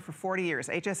been around for 40 years.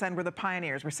 HSN, we're the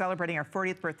pioneers. We're celebrating our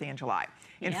 40th birthday in July.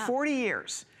 In 40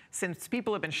 years, since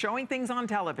people have been showing things on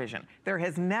television, there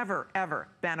has never, ever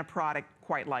been a product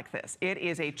quite like this. It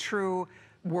is a true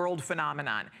world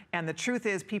phenomenon. And the truth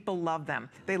is, people love them.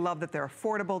 They love that they're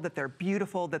affordable, that they're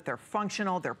beautiful, that they're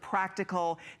functional, they're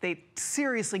practical. They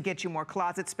seriously get you more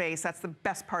closet space. That's the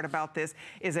best part about this,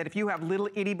 is that if you have little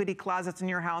itty-bitty closets in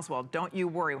your house, well, don't you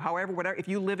worry. However, whatever, if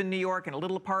you live in New York in a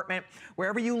little apartment,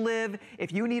 wherever you live,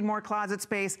 if you need more closet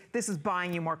space, this is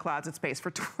buying you more closet space. For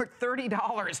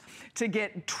 $30 to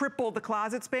get triple the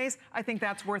closet space, I think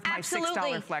that's worth my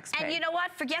 $6 flex pay. And you know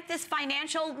what? Forget this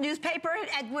financial newspaper.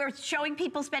 And we're showing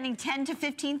people spending $10,000 to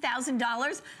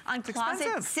 $15,000 on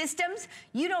closet systems.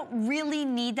 You don't really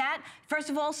need that. First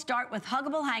of all, start with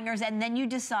huggable hangers, and then you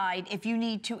decide if you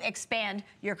need to expand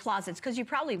your closets, because you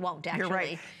probably won't, actually. You're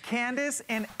right. Candace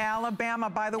in Alabama,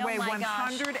 by the way,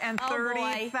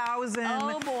 130,000.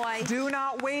 Oh, boy. Do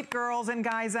not wait, girls and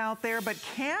guys out there, but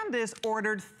Candace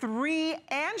ordered 3,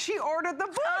 and she ordered the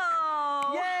book.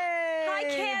 Oh. Yay! Hi,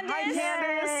 Candace. Hi,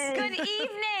 Candace. Good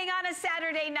evening on a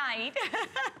Saturday night.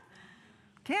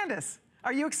 Candace,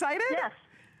 are you excited? Yes.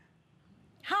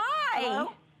 Hi.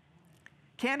 Hello?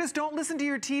 Candace, don't listen to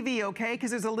your TV, okay? Because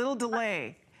there's a little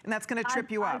delay, and that's going to trip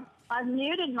you up. I've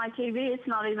muted my TV. It's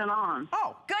not even on.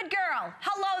 Oh. Good girl.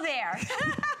 Hello there.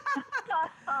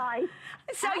 Hi.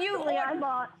 So actually, I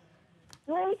bought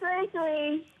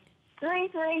 333.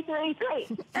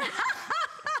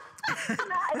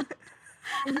 I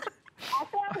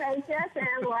found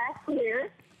HSN last year,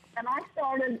 and I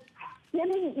started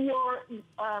getting your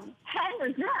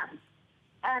hangers done.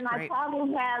 And I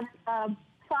probably have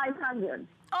 500.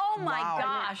 Oh, my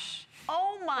gosh.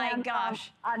 Oh, my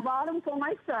gosh. I bought them for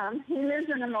my son. He lives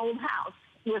in an old house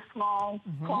with small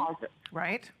closets.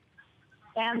 Right.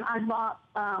 And I bought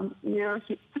your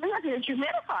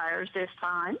humidifiers this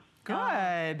time.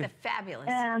 Good. They're fabulous.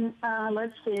 And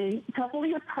let's see, a couple of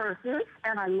your purses,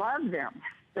 and I love them.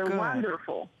 They're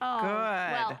wonderful. Oh, good.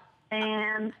 Well,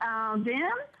 and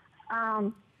then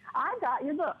I got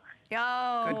your book.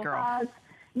 Oh. Good girl.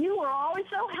 You were always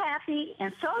so happy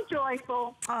and so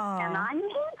joyful, and I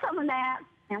need some of that.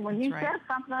 And when you said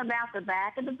something about the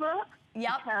back of the book,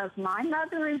 because my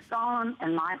mother is gone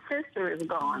and my sister is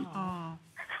gone,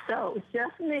 so it's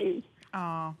just me.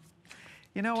 Oh,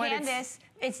 you know what? Candace,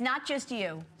 it's not just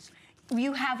you.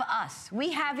 you have us.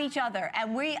 We have each other.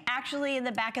 And we actually, in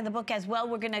the back of the book as well,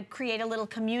 we're going to create a little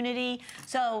community.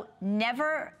 So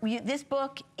this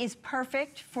book is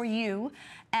perfect for you.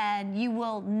 And you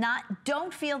will not,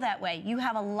 don't feel that way. You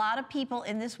have a lot of people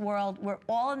in this world. We're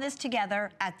all in this together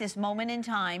at this moment in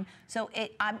time. So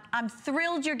I'm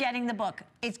thrilled you're getting the book.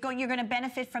 You're going to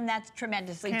benefit from that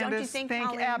tremendously. Candace, don't you think,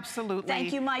 Colleen? Absolutely.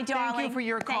 Thank you, my darling. Thank you for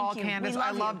your call, Candace.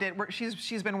 I loved it.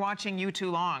 She's been watching you too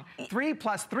long. 3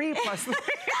 plus 3 plus 3.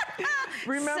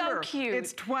 Remember, so cute.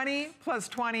 It's 20 plus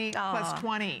 20 plus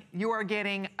 20. You are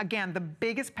getting, again, the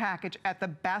biggest package at the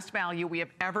best value we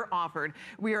have ever offered.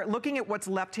 We are looking at what's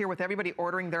left here with everybody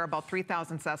ordering. There are about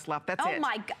 3,000 sets left. That's it. Oh,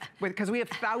 my God. Because we have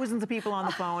thousands of people on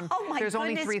the phone. Oh, my There's only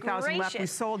goodness 3,000 left. We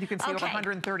gracious. sold, you can see, over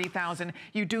 130,000.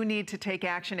 You do need to take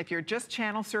action. If you're just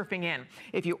channel surfing in,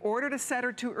 if you ordered a set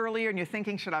or two earlier and you're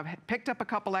thinking, should I have picked up a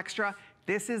couple extra?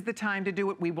 This is the time to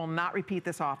do it. We will not repeat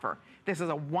this offer. This is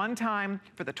a one-time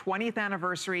for the 20th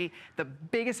anniversary, the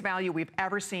biggest value we've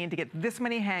ever seen to get this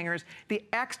many hangers. The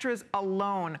extras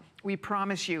alone, we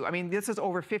promise you, I mean, this is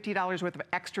over $50 worth of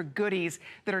extra goodies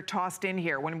that are tossed in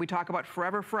here. When we talk about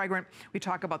Forever Fragrant, we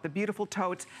talk about the beautiful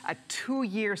totes, a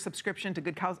 2-year subscription to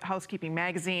Good Housekeeping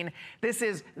magazine. This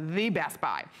is the best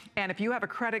buy. And if you have a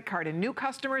credit card and new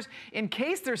customers, in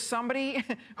case there's somebody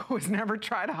who has never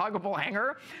tried a huggable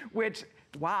hanger, which,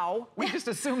 wow, we just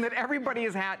assume that everybody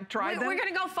has tried them. We're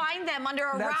going to go find them under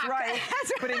a rock. That's right.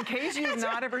 But in case you've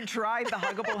not ever tried the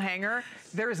huggable hanger,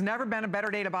 there has never been a better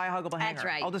day to buy a huggable hanger. That's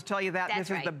right. I'll just tell you that. That's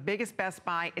this is the biggest Best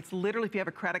Buy. It's literally, if you have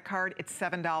a credit card, it's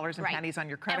 $7 and pennies on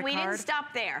your credit card. And we didn't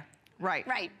stop there. Right.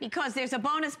 Right, because there's a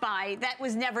bonus buy that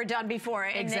was never done before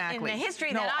in the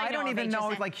history that I know. I don't even know.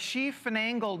 HSN. Like, she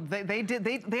finagled.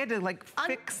 They had to like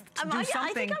fix do something.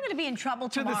 I think I'm going to be in trouble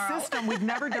tomorrow. To the system. We've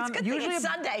never done. Usually it's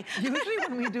Sunday. Usually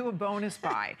when we do a bonus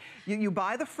buy, you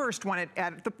buy the first one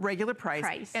at the regular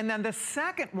price, and then the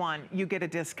second one you get a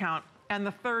discount. And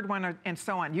the third one, and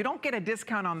so on. You don't get a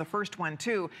discount on the first one,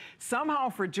 too. Somehow,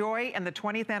 for Joy and the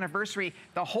 20th anniversary,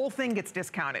 the whole thing gets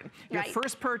discounted. Your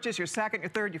first purchase, your second, your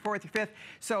third, your fourth, your fifth.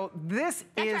 So this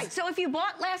is... Right. So if you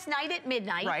bought last night at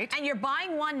midnight, and you're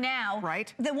buying one now,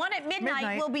 the one at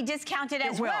midnight will be discounted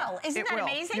as well. Isn't that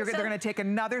amazing? They're going to take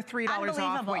another $3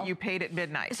 off what you paid at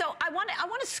midnight. So I want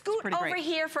to scoot over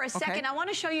here for a second. I want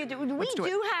to show you, we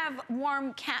do have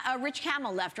warm, rich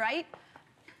camel left, right?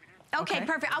 Okay,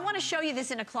 perfect. I want to show you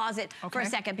this in a closet for a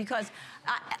second because,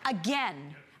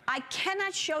 again, I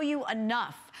cannot show you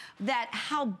enough that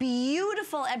how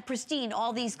beautiful and pristine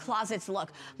all these closets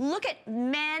look. Look at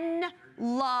men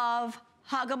love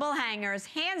huggable hangers.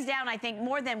 Hands down, I think,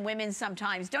 more than women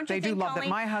sometimes. Don't you think, They do love Colleen?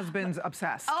 that. My husband's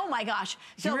obsessed. Oh, my gosh.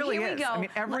 So he really here we go. I mean,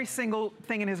 every single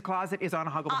thing in his closet is on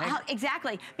a huggable hanger.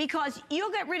 Exactly. Because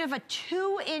you'll get rid of a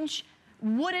 2-inch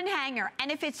wooden hanger,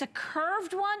 and if it's a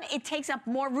curved one, it takes up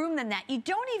more room than that. You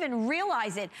don't even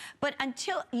realize it, but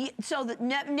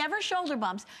never shoulder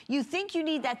bumps. You think you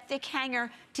need that thick hanger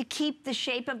to keep the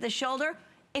shape of the shoulder.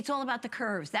 It's all about the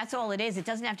curves. That's all it is. It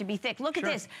doesn't have to be thick. Look at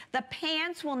this. The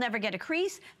pants will never get a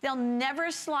crease. They'll never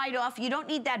slide off. You don't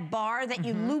need that bar that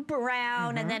you loop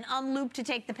around and then unloop to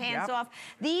take the pants off.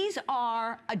 These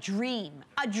are a dream,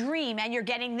 and you're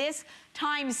getting this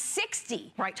times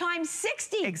 60. Right. Times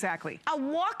 60. Exactly. A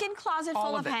walk-in closet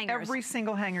full of hangers. Every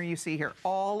single hanger you see here,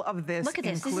 all of this Look at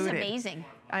this. included. This is amazing.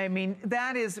 I mean,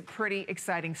 that is pretty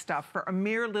exciting stuff for a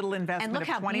mere little investment of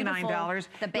 $29.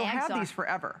 You'll have these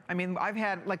forever. I mean, I've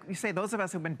had, like you say, those of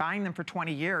us who've been buying them for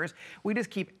 20 years, we just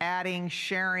keep adding,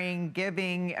 sharing,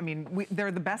 giving. I mean,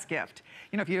 they're the best gift.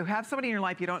 You know, if you have somebody in your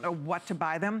life, you don't know what to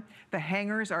buy them, the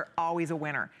hangers are always a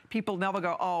winner. People never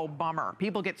go, oh, bummer.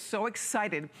 People get so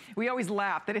excited. We always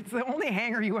laugh that it's the only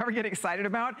hanger you ever get excited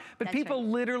about, but people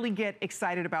literally get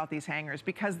excited about these hangers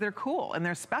because they're cool and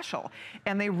they're special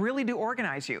and they really do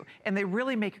organize you, and they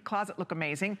really make your closet look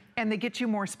amazing, and they get you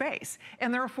more space,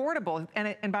 and they're affordable.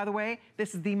 And by the way,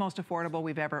 this is the most affordable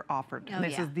we've ever offered.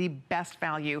 This is the best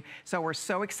value. So we're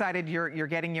so excited you're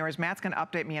getting yours. Matt's going to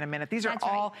update me in a minute. These are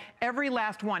all, every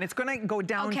last one. It's going to go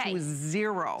down to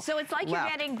 0. So it's like you're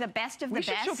getting the best of the best.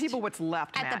 We should show people what's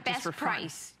left, at Matt, the best just for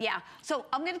price. Yeah. So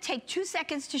I'm going to take 2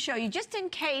 seconds to show you, just in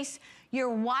case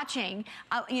you're watching,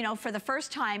 you know, for the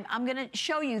first time. I'm going to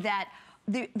show you that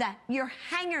your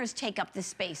hangers take up the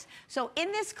space. So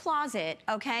in this closet,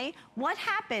 okay, what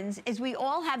happens is we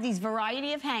all have these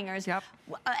variety of hangers,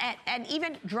 and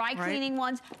even dry cleaning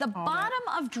ones. The bottom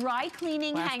of dry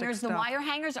cleaning hangers, the wire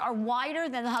hangers, are wider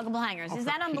than the huggable hangers. Is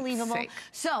that unbelievable?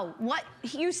 So what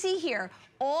you see here,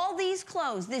 all these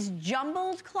clothes, this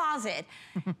jumbled closet,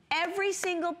 every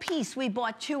single piece we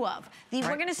bought 2 of.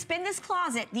 We're gonna spin this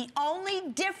closet. The only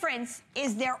difference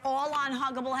is they're all on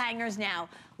huggable hangers now.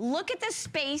 Look at the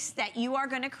space that you are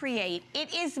gonna create.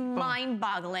 It is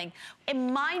mind-boggling.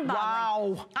 Mind-boggling.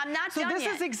 Wow. I'm not done yet. So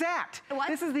this is exact. What?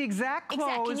 This is the exact clothes.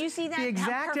 Exact. Can you see that? The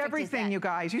exact How everything, you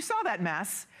guys. You saw that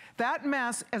mess. That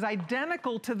mess is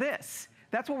identical to this.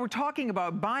 That's what we're talking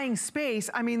about, buying space.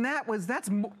 I mean, that's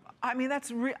unbelievable.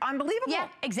 Yeah,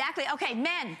 exactly. Okay,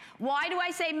 men. Why do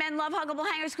I say men love huggable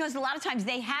hangers? Because a lot of times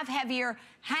they have heavier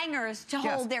hangers to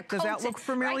hold their coats. Does that look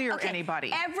familiar, okay.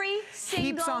 anybody? Every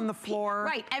single Heaps on the floor.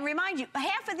 Right, and remind you,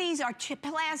 half of these are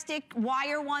plastic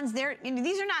wire ones.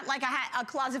 These are not like a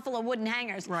closet full of wooden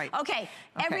hangers. Right. Okay,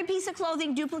 every piece of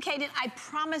clothing duplicated. I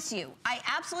promise you, I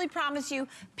absolutely promise you,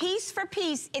 piece for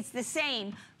piece, it's the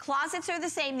same. Closets are the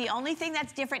same. The only thing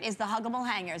that's different is the huggable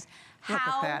hangers. Look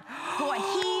at that. Boy,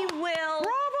 he will.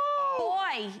 Bravo!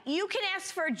 Boy, you can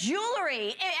ask for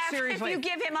jewelry if you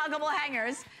give him huggable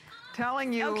hangers.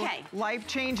 Telling you,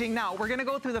 life-changing. Now, we're gonna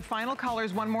go through the final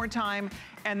colors one more time,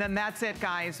 and then that's it,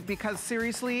 guys, because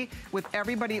seriously, with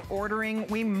everybody ordering,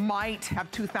 we might have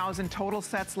 2,000 total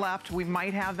sets left. We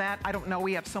might have that. I don't know.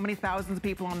 We have so many thousands of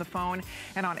people on the phone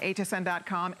and on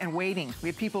hsn.com and waiting. We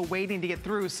have people waiting to get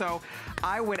through, so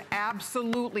I would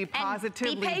absolutely,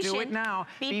 positively do it now.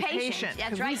 Be patient.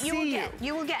 That's right.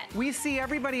 You will get. We see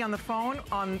everybody on the phone,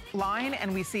 online,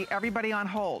 and we see everybody on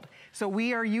hold. So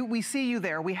we see you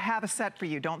there. We have a set for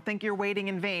you. Don't think you're waiting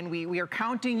in vain. We are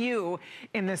counting you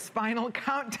in this final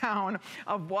countdown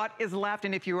of what is left.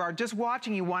 And if you are just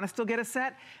watching, you want to still get a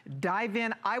set, dive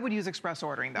in. I would use express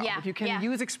ordering though. If you can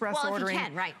use express ordering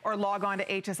or log on to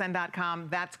hsn.com,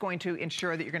 that's going to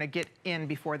ensure that you're going to get in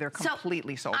before they're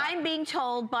completely sold out. I'm being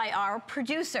told by our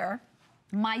producer,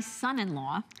 my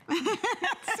son-in-law,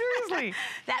 seriously,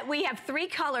 that we have 3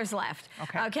 colors left.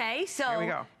 Okay, so here we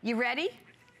go. You ready?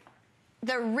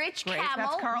 The rich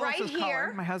camel right here.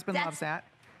 Color. My husband loves that.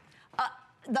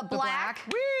 The black.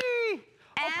 Whee!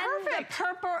 And the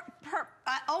purple,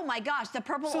 oh my gosh, the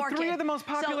purple orchid. So 3 of the most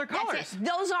popular colors. That's it.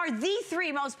 Those are the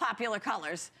 3 most popular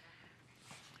colors.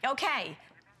 Okay.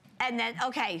 And then,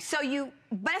 so you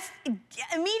best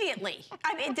immediately.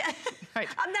 I mean,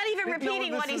 I'm not even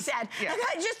repeating what he said.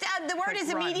 Just the word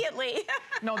is immediately.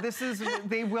 No,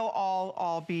 they will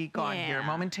all be gone here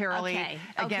momentarily.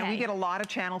 Again, we get a lot of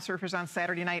channel surfers on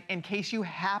Saturday night. In case you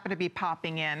happen to be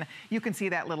popping in, you can see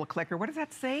that little clicker. What does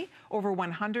that say? Over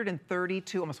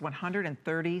 132, almost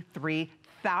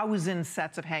 133,000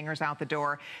 sets of hangers out the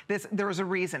door. There's a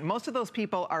reason. Most of those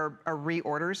people are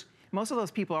reorders. Most of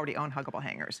those people already own huggable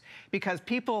hangers because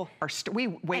people are, we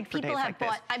wait for days like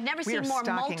this. I've never seen more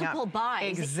multiple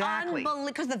buys. Exactly.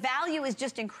 Because the value is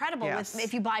just incredible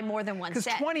if you buy more than one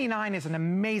set. Because $29 is an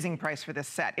amazing price for this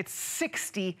set. It's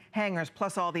 60 hangers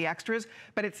plus all the extras,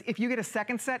 but if you get a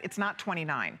second set, it's not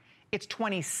 $29. It's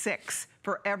 $26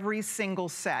 for every single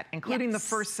set, including the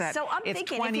first set. So I'm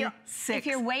thinking if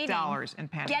you're waiting,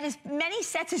 and pennies. Get as many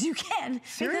sets as you can.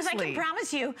 Seriously. Because I can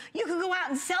promise you, you can go out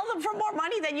and sell them for more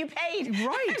money than you paid.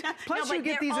 Right. Plus you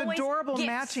get these adorable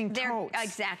matching totes.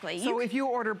 Exactly. So if you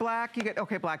order black, you get,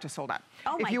 black just sold out.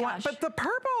 Oh my gosh. But the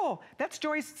purple, that's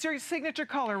Joy's signature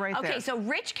color right there. Okay, so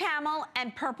rich camel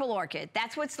and purple orchid.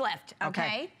 That's what's left,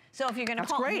 okay? So if you're going to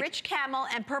call it rich camel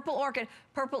and purple orchid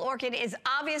is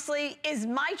obviously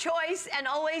my choice and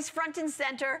always front and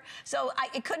center. So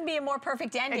it couldn't be a more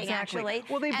perfect ending, actually.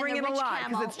 Well, they bring in a lot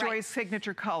because it's Joy's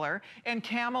signature color. And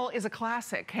camel is a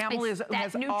classic. Camel has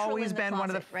always been one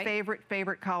of the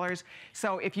favorite colors.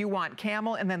 So if you want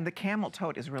camel, and then the camel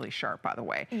tote is really sharp, by the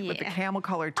way. With the camel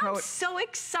colored tote. I'm so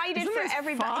excited for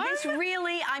everybody.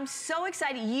 I'm so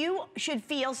excited. You should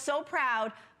feel so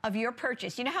proud of your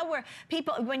purchase. You know how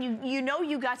people, when you know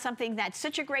you got something that's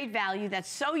such a great value, that's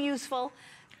so useful,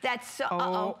 that's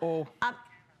so, we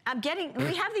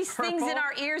have these things in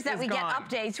our ears that we get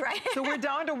updates, right? So we're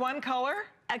down to 1 color?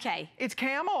 Okay. It's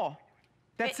camel.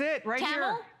 That's it, right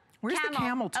here. Where's the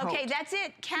camel tote? Okay, that's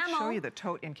it, camel. I'll show you the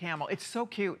tote in camel. It's so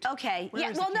cute. Okay,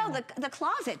 the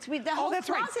closets. The whole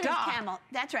closet is camel.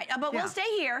 That's right, but we'll stay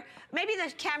here. Maybe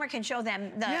the camera can show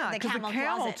them the camel closet. The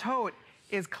camel tote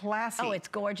is classy. Oh, it's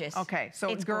gorgeous. Okay,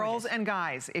 so girls and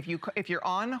guys, if you're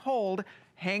on hold,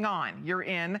 hang on. You're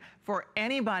in. For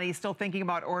anybody still thinking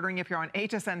about ordering, if you're on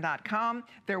hsn.com,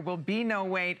 there will be no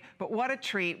wait. But what a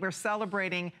treat. We're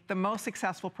celebrating the most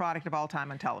successful product of all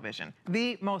time on television.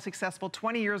 The most successful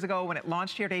 20 years ago when it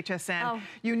launched here at HSN.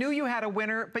 You knew you had a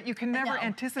winner, but you can never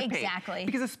anticipate. Exactly.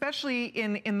 Because especially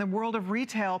in the world of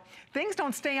retail, things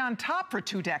don't stay on top for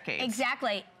 2 decades.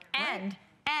 Exactly. And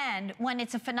And when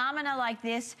it's a phenomena like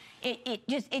this, it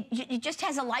just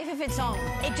has a life of its own.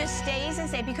 It just stays and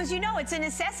stays because you know it's a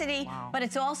necessity, but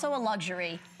it's also a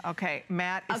luxury. Okay,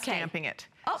 Matt is stamping it.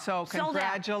 Oh, so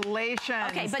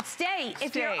congratulations. Okay, but stay.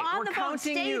 If you're on the phone,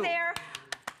 stay there.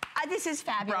 This is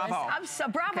fabulous.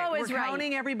 Bravo. Bravo is right. We're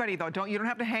counting everybody, though. You don't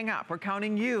have to hang up. We're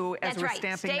counting you as we're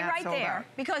stamping that. Stay right there,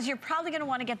 because you're probably going to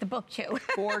want to get the book, too.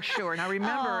 For sure. Now,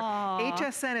 remember,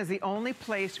 HSN is the only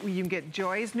place where you can get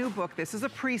Joy's new book. This is a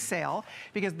pre-sale,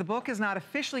 because the book is not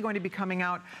officially going to be coming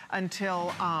out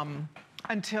until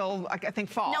I think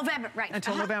fall. November, right.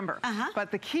 Until November.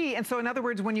 But the key, and so in other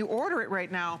words, when you order it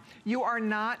right now, you are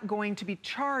not going to be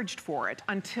charged for it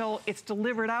until it's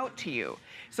delivered out to you.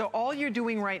 So all you're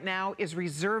doing right now is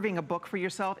reserving a book for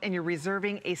yourself, and you're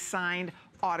reserving a signed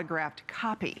autographed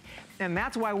copy. And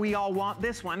that's why we all want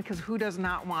this one, because who does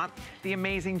not want the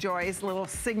amazing Joy's little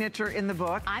signature in the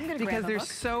book? I'm going to grab a book. Because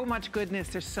there's so much goodness,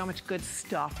 there's so much good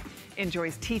stuff in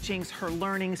Joy's teachings, her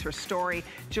learnings, her story.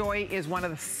 Joy is one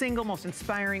of the single most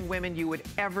inspiring women you would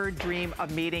ever dream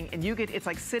of meeting. And it's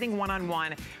like sitting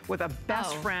one-on-one with a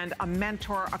best friend, a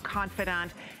mentor, a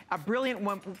confidant, a brilliant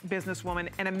businesswoman,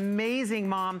 an amazing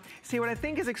mom. See, what I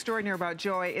think is extraordinary about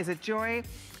Joy is that Joy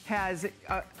has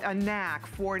a knack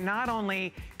for not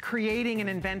only creating and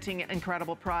inventing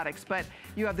incredible products, but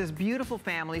you have this beautiful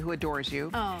family who adores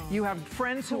you. You have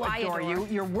friends who adore you,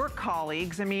 your work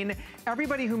colleagues. I mean,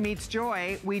 everybody who meets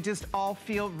Joy, we just all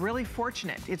feel really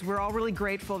fortunate. We're all really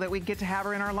grateful that we get to have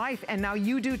her in our life, and now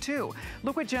you do too.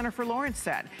 Look what Jennifer Lawrence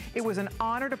said. It was an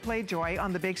honor to play Joy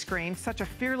on the big screen, such a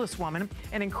fearless woman,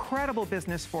 an incredible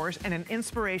business force, and an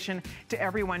inspiration to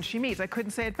everyone she meets. I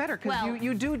couldn't say it better, because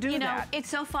you do that. You know, it's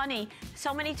so funny.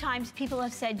 So many times people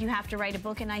have said you have to write a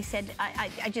book, and I said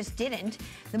I just didn't.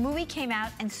 The movie came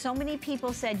out, and so many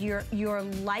people said your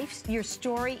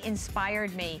story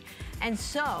inspired me. And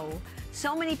so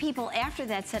many people after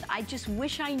that said, I just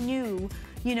wish I knew,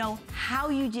 you know, how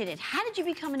you did it. How did you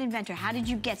become an inventor? How did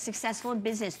you get successful in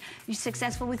business? You're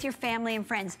successful with your family and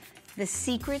friends. The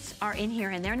secrets are in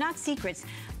here, and they're not secrets.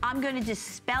 I'm going to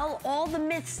dispel all the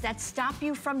myths that stop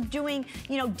you from doing,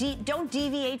 you know, don't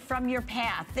deviate from your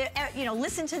path. You know,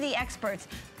 listen to the experts.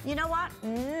 You know what?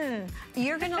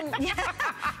 You're going to,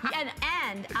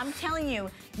 and I'm telling you,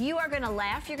 you are going to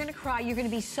laugh, you're going to cry, you're going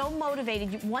to be so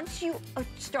motivated. Once you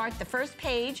start the first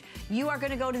page, you are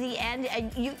going to go to the end,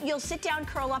 and you'll sit down,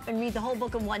 curl up, and read the whole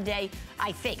book in one day,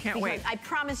 I think. Can't wait. I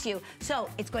promise you. So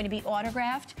it's going to be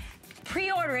autographed.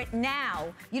 Pre-order it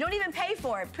now. You don't even pay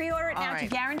for it. Pre-order it now to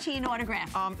guarantee an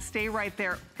autograph. Stay right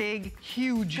there. Big,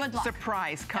 huge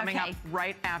surprise coming up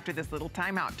right after this little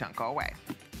timeout. Don't go away.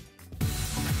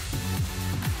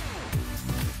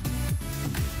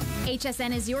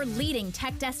 HSN is your leading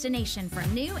tech destination for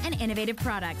new and innovative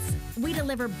products. We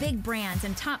deliver big brands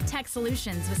and top tech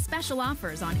solutions with special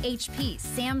offers on HP,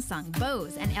 Samsung,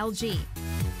 Bose, and LG.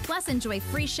 Plus, enjoy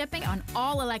free shipping on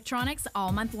all electronics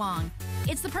all month long.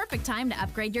 It's the perfect time to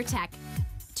upgrade your tech.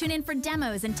 Tune in for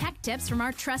demos and tech tips from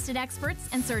our trusted experts,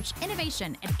 and search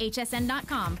innovation at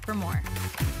hsn.com for more.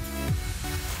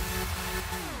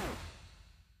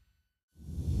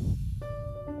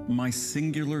 My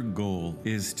singular goal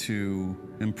is to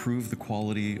improve the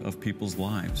quality of people's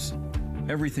lives.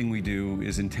 Everything we do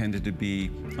is intended to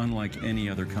be unlike any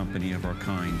other company of our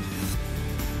kind.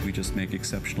 We just make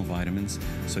exceptional vitamins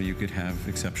so you could have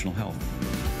exceptional health.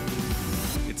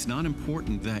 It's not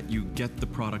important that you get the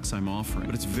products I'm offering,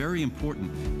 but it's very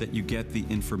important that you get the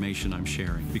information I'm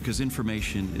sharing, because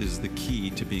information is the key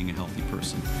to being a healthy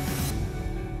person.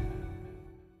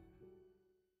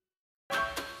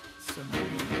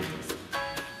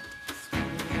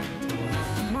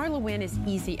 Win is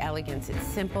easy elegance. It's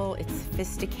simple, it's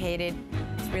sophisticated,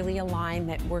 it's really a line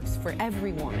that works for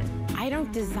every woman. I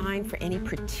don't design for any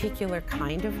particular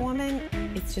kind of woman.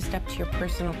 It's just up to your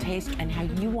personal taste and how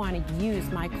you want to use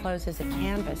my clothes as a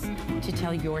canvas to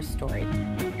tell your story.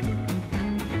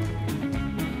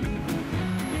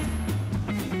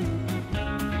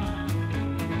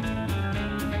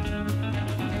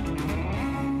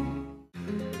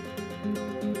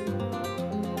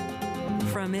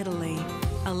 From Italy,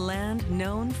 a land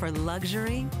known for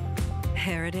luxury,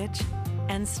 heritage,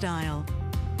 and style,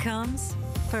 comes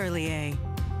Perlier.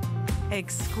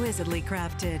 Exquisitely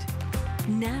crafted,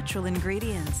 natural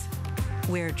ingredients,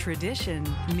 where tradition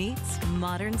meets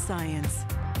modern science.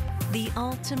 The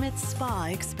ultimate spa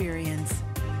experience.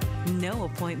 No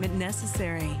appointment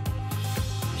necessary.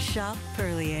 Shop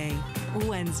Perlier,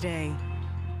 Wednesday.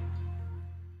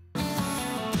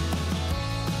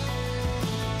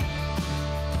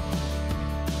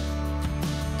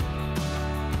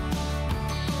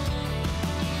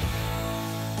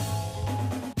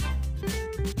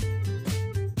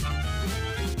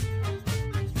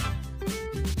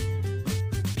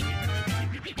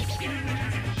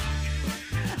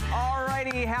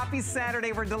 everybody. Happy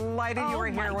Saturday. We're delighted you are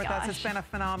here with us. It's been a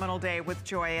phenomenal day with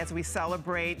Joy as we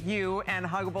celebrate you and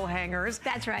Huggable Hangers.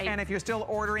 That's right. And if you're still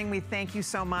ordering, we thank you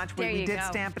so much. We did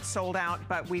stamp it sold out,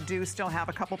 but we do still have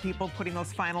a couple people putting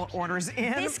those final orders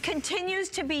in. This continues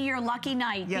to be your lucky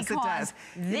night. Yes, it does.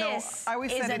 This I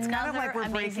always said it's kind of like we're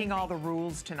breaking all the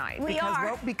rules tonight.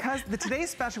 Because today's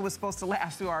special was supposed to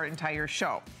last through our entire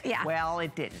show. Yeah. Well,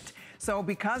 it didn't. So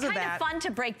because of that, kind of fun to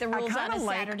break the rules on a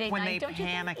Saturday when night, they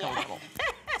panic a little.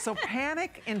 So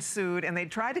panic ensued, and they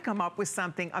tried to come up with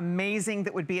something amazing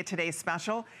that would be a today's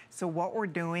special. So what we're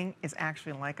doing is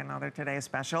actually like another today's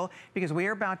special, because we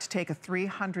are about to take a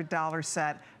 $300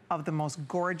 set of the most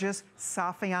gorgeous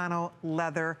Saffiano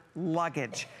leather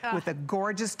luggage with a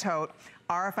gorgeous tote,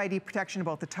 RFID protection of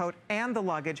both the tote and the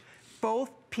luggage,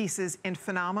 both pieces in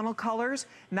phenomenal colors,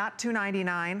 not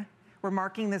 $2.99. We're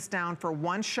marking this down for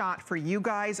one shot for you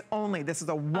guys only. This is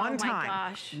a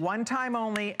one-time, one time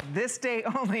only, this day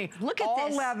only. Look at all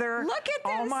this. Leather. Look at this.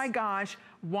 Oh my gosh,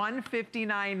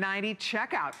 $159.90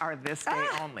 checkout are this day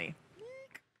only.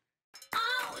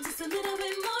 Oh, just a little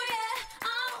bit more, yeah.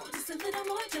 Oh, just a little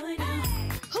more Joy now.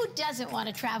 Who doesn't want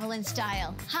to travel in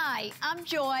style? Hi, I'm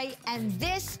Joy, and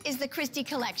this is the Christy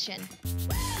Collection.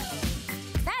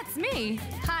 That's me.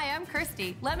 Hi, I'm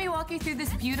Kirsty. Let me walk you through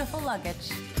this beautiful luggage.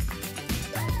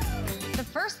 The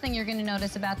first thing you're going to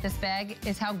notice about this bag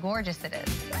is how gorgeous it is.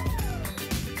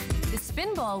 The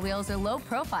spin ball wheels are low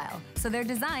profile, so they're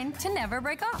designed to never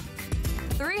break off.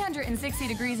 360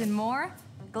 degrees and more,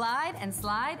 glide and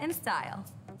slide in style.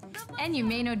 And you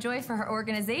may know Joy for her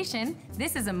organization.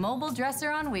 This is a mobile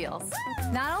dresser on wheels.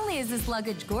 Not only is this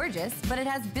luggage gorgeous, but it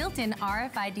has built-in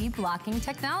RFID blocking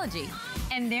technology.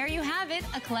 And there you have it,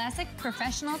 a classic,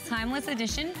 professional, timeless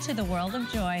addition to the world of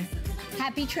Joy.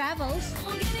 Happy travels.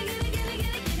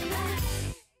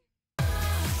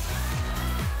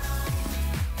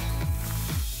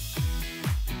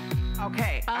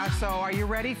 Okay, so are you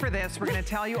ready for this? We're going to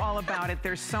tell you all about it.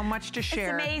 There's so much to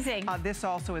share. It's amazing. This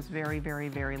also is very, very,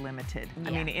 very limited. Yeah.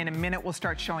 I mean, in a minute, we'll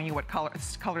start showing you what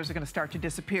colors are going to start to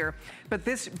disappear. But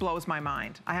this blows my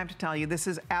mind. I have to tell you, this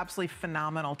is absolutely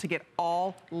phenomenal to get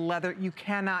all leather. You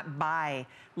cannot buy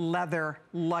leather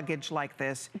luggage like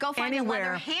this. Go find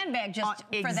anywhere, a leather handbag just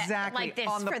for that, like this,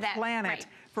 on the for that. planet. Right.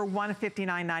 For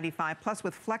 $159.95, plus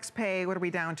with FlexPay, what are we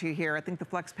down to here? I think the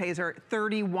FlexPays are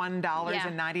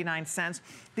 $31.99.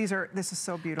 This is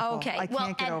so beautiful. Okay. I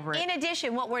can't get over it. In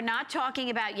addition, what we're not talking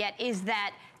about yet is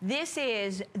that this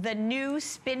is the new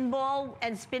spin ball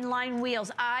and spin line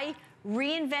wheels. I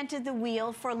reinvented the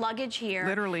wheel for luggage here.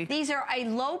 Literally. These are a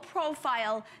low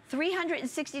profile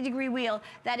 360 degree wheel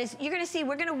that is, you're gonna see,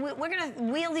 we're gonna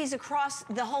wheel these across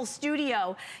the whole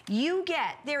studio.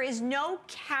 There is no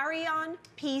carry-on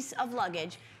piece of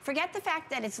luggage. Forget the fact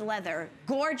that it's leather,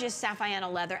 gorgeous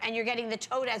Saffiano leather, and you're getting the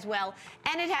tote as well.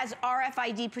 And it has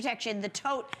RFID protection, the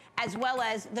tote as well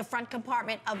as the front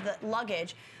compartment of the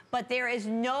luggage. But there is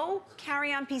no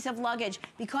carry-on piece of luggage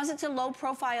because it's a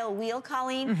low-profile wheel,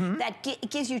 Colleen, that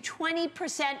gives you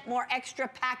 20% more extra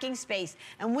packing space.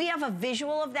 And we have a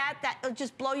visual of that that'll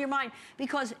just blow your mind,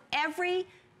 because every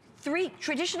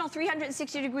traditional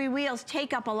 360-degree wheels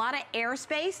take up a lot of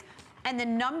airspace, and the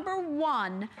number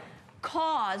one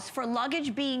cause for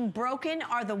luggage being broken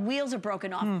are the wheels are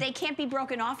broken off. They can't be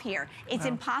broken off here. It's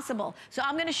impossible. So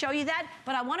I'm going to show you that,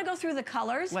 but I want to go through the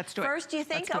colors. Let's do it. First, do you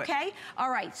think? Okay.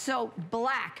 All right. So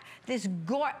black. I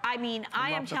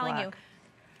am telling you.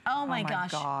 Oh my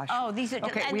gosh. Oh, these are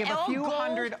just, okay, we have a few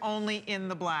hundred only in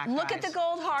the black. Look at the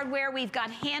gold hardware. We've got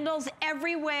handles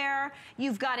everywhere.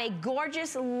 You've got a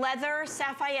gorgeous leather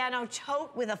Saffiano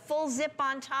tote with a full zip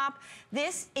on top.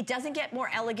 It doesn't get more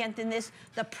elegant than this.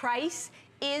 The price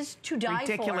is to die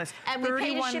for. Ridiculous. And we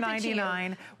pay to ship it to you.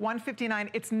 $31.99, $159.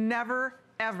 It's never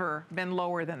ever been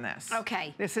lower than this.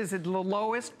 Okay. This is the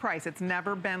lowest price. It's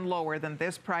never been lower than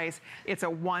this price. It's a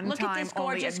one-time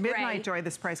only. At midnight, Joy,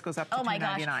 this price goes up to $2.99. Oh my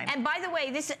gosh. And by the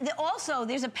way, also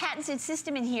there's a patented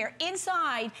system in here.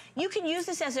 Inside, you can use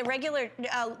this as a regular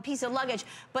piece of luggage,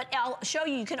 but I'll show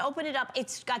you. You can open it up.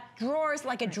 It's got drawers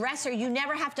like a dresser. You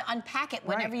never have to unpack it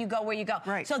whenever you go where you go.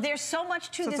 Right. So there's so much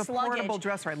to this luggage. It's a portable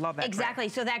dresser. I love that. Exactly.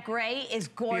 Gray. So that gray is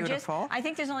gorgeous. Beautiful. I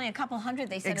think there's only a couple hundred.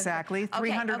 They said. Exactly.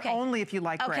 300 only if you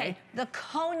like gray. Okay, the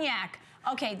cognac.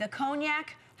 Okay, the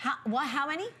cognac. How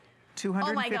many?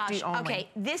 250 oh my gosh. only. Okay,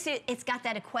 it's got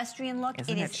that equestrian look.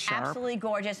 Isn't it sharp? Absolutely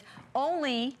gorgeous.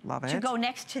 Only to go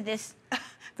next to this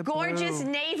gorgeous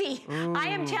navy. Ooh. I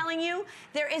am telling you,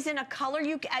 there isn't a color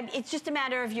it's just a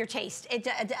matter of your taste.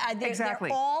 Exactly.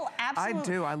 They're all absolutely. I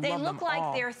do. I love them all. They look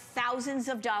like they're thousands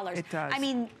of dollars. It does. I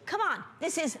mean, come on.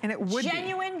 This is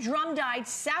genuine drum-dyed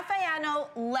Saffiano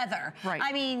leather. Right.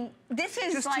 I mean, this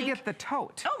is just like... to get the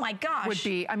tote. Oh my gosh. Would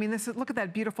be, I mean, this is, look at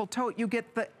that beautiful tote. You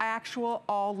get the actual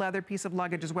all leather piece of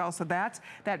luggage as well. So that's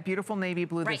that beautiful navy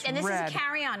blue. Right, and this is a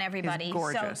carry-on, everybody. Is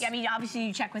gorgeous. So, I mean, obviously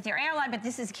you check with your airline, but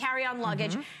this is carry-on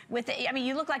luggage. With the, I mean,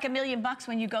 you look like $1 million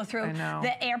when you go through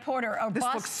the airport or this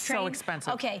bus, looks train. so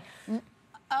expensive. Okay.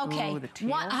 Okay. Ooh,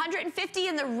 150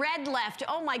 in the red left.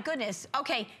 Oh my goodness.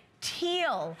 Okay,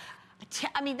 teal.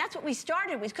 I mean, that's what we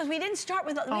started with, because we didn't start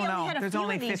with, we only had a few of these, There's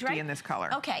only 50 right? in this color.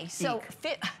 Okay, so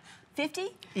 50?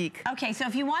 Eek. Okay, so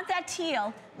if you want that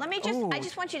teal, let me just, I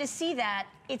just want you to see that.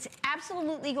 It's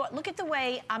absolutely, look at the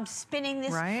way I'm spinning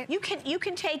this. Right. You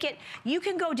can take it, you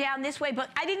can go down this way, but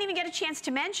I didn't even get a chance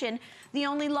to mention the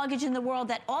only luggage in the world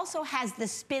that also has the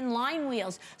spin line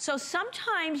wheels. So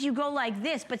sometimes you go like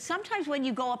this, but sometimes when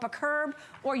you go up a curb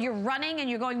or you're running and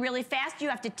you're going really fast, you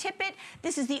have to tip it.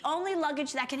 This is the only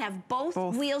luggage that can have both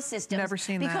wheel systems. Never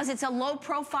seen that. Because it's a low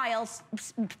profile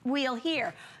wheel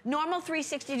here. Normal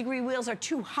 360-degree wheels are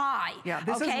too high. Yeah,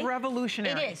 this is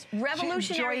revolutionary. It is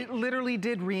revolutionary. Joy literally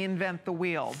did reinvent the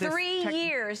wheel. 3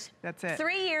 years. That's it.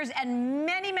 3 years and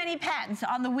many, many patents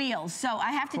on the wheels. So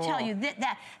I have to tell you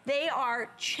that they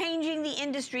are changing the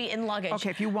industry in luggage.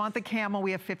 Okay, if you want the camel,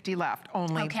 we have 50 left.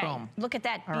 Only, okay. boom. Look at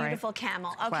that beautiful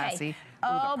camel. Okay. Classy.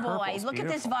 Oh boy, look at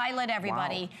this violet,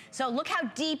 everybody. Wow. So look how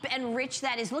deep and rich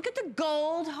that is. Look at the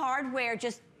gold hardware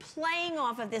just playing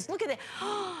off of this. Look at it.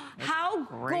 How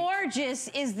gorgeous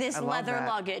is this leather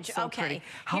luggage? So okay, pretty.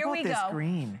 How here about we this go.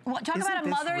 green? Talk Isn't about a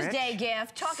this Mother's rich? Day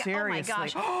gift. Seriously.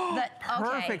 Oh my gosh.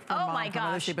 Perfect for oh Mom my for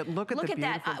Mother's gosh. Day, but look at the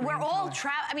that. beautiful We're green all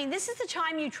color. I mean, this is the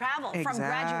time you travel from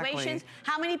Exactly. graduations.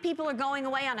 How many people are going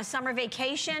away on a summer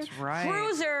vacation? That's right.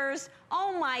 Cruisers.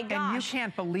 Oh my gosh. And you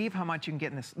can't believe how much you can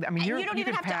get in this. I mean, you don't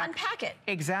even have to unpack it.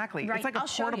 Exactly. Right. It's like a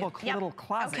portable little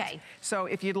closet. Okay. So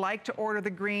if you'd like to order the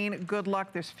green, good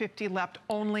luck. There's 50 left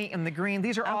only in the green.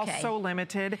 These are all so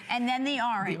limited. And then the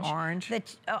orange. The orange.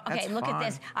 Okay, look at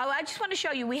this. I just want to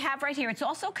show you, we have right here, it's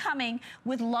also coming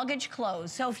with luggage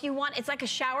clothes. So if you want, it's like a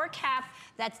shower cap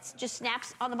that just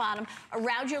snaps on the bottom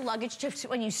around your luggage to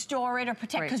when you store it or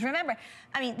protect. Because remember,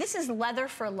 I mean, this is leather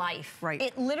for life. Right.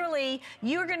 It literally,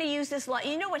 you're going to use this,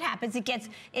 you know what happens? It gets,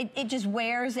 it just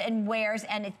wears and wears,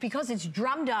 and it's because it's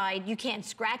drum dyed, you can't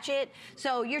scratch it.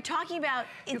 So you're talking about,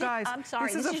 you guys, I'm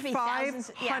sorry, this is a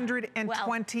 $520 and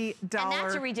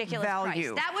that's a ridiculous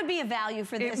value. price. That would be a value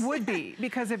for this. It would be,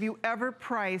 because if you ever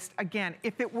priced, again,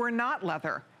 if it were not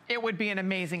leather, it would be an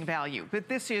amazing value. But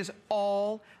this is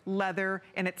all leather,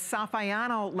 and it's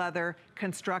Saffiano leather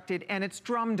constructed, and it's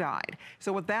drum dyed.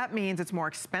 So what that means, it's more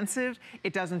expensive.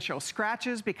 It doesn't show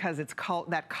scratches because it's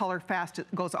that color fast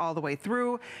goes all the way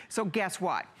through. So guess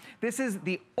what? This is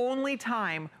the only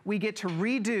time we get to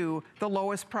redo the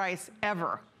lowest price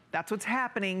ever. That's what's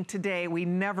happening today. We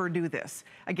never do this.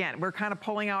 Again, we're kind of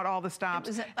pulling out all the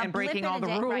stops and breaking all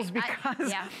the rules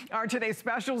because our today's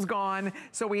special's gone.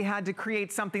 So we had to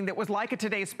create something that was like a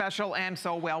today's special, and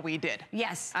so well we did.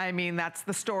 Yes. I mean, that's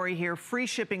the story here. Free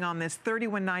shipping on this,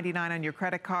 $31.99 on your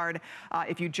credit card.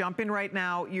 If you jump in right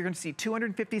now, you're going to see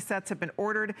 250 sets have been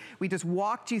ordered. We just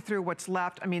walked you through what's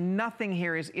left. I mean, nothing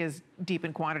here is deep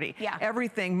in quantity. Yeah.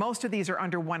 Everything, most of these are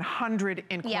under 100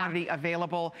 in quantity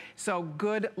available. So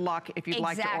good luck if you'd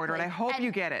like to order it. I hope you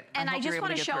get it. And I just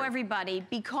want to show everybody,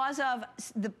 because of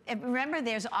remember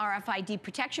there's RFID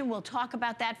protection. We'll talk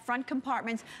about that, front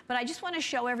compartments. But I just want to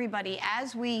show everybody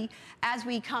as we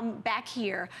come back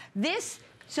here, this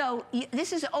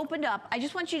is opened up. I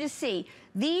just want you to see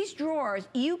these drawers.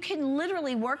 You can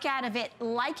literally work out of it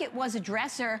like it was a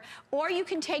dresser, or you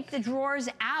can take the drawers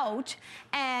out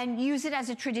and use it as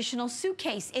a traditional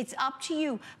suitcase. It's up to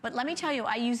you. But let me tell you,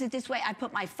 I use it this way. I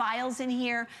put my files in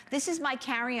here. This is my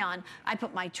carry-on. I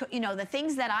put my, the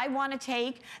things that I want to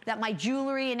take, my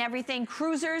jewelry and everything.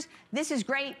 Cruisers, this is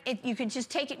great. You can just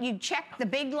take it. You check the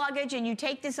big luggage and you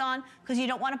take this on because you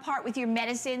don't want to part with your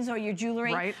medicines or your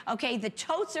jewelry. Right. Okay, the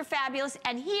totes are fabulous.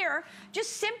 And here,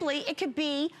 just simply, it could be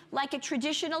like a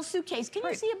traditional suitcase. Can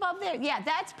you see above there? Yeah,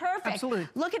 that's perfect. Absolutely.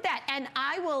 Look at that. And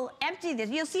I will empty this.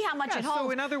 You'll see how much it holds.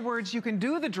 So in other words, you can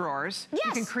do the drawers. Yes.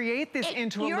 You can create this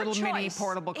into a little mini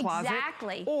portable closet.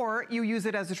 Exactly. Or you use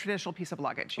it as a traditional piece of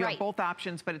luggage. You have both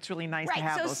options, but it's really nice to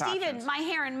have those options. So Steven, my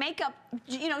hair and makeup,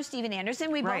 Steven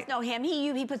Anderson, we both know him.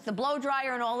 He puts the blow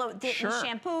dryer and all the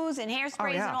shampoos and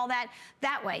hairsprays and all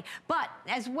that way. But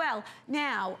as well,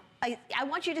 now, I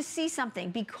want you to see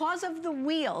something. Because of the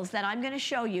wheels that I'm going to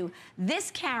show you, this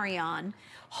carry-on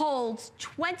holds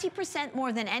 20%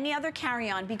 more than any other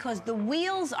carry-on because the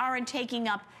wheels aren't taking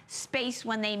up space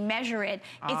when they measure it.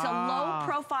 It's a low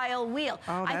profile wheel.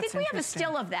 Oh, I think we have a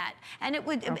still of that. And it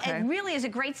really is a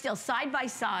great still, side by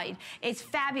side. It's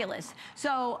fabulous.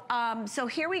 So so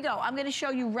here we go. I'm gonna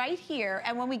show you right here,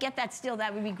 and when we get that still,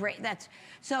 that would be great.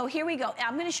 So here we go.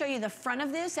 I'm gonna show you the front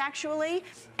of this actually,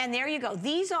 and there you go.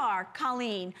 These are,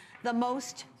 Colleen, the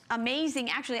most amazing.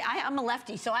 Actually, I'm a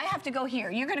lefty, so I have to go here.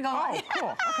 You're gonna go. Oh,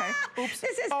 cool. Okay. Oops.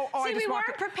 This is. See, we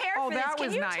weren't prepared for this.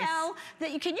 Can you tell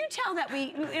that? Can you tell that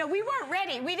we weren't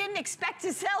ready? We didn't expect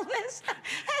to sell this.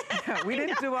 Yeah, we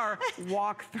didn't do our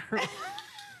walkthrough.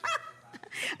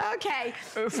 Okay,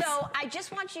 so I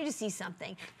just want you to see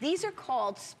something. These are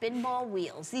called spin ball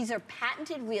wheels. These are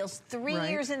patented wheels, 3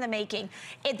 years in the making.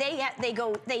 They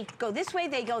go this way,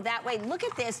 they go that way. Look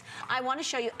at this. I want to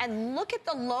show you, and look at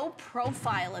the low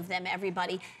profile of them,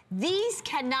 everybody. These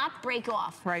cannot break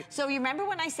off. Right. So you remember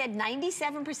when I said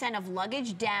 97% of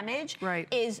luggage damage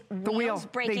is the wheels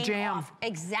breaking they jam. off?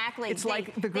 Exactly. It's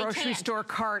like the grocery store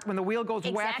cart. When the wheel goes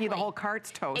wacky, the whole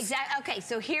cart's toast. Exactly. Okay,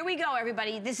 so here we go,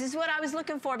 everybody. This is what I was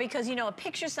looking for, because you know a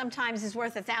picture sometimes is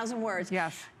worth 1,000 words.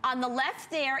 Yes. On the left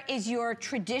there is your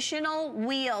traditional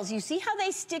wheels. You see how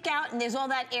they stick out and there's all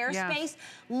that airspace?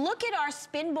 Look at our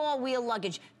spin ball wheel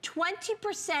luggage.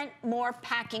 20% more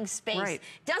packing space.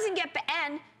 Doesn't get,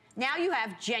 and now you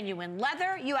have genuine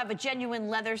leather. You have a genuine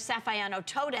leather Saffiano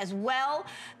tote as well.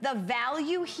 The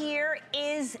value here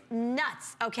is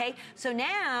nuts, okay? So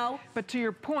now... But to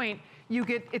your point, you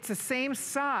get, it's the same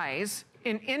size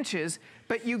in inches,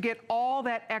 but you get all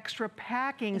that extra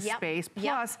packing space,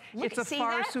 plus it's a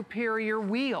far superior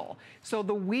wheel. So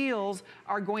the wheels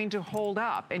are going to hold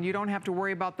up, and you don't have to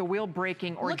worry about the wheel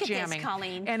breaking or jamming. Look at this,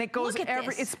 Colleen. And it goes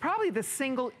it's probably the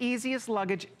single easiest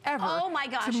luggage ever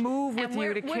to move with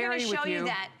you, to carry with you. We're gonna show you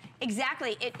that.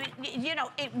 Exactly. You know,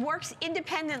 it works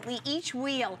independently, each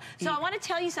wheel. So I want to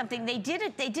tell you something. They did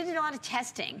a lot of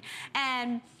testing,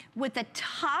 and with the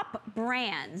top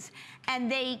brands, and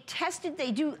they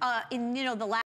do in the lab.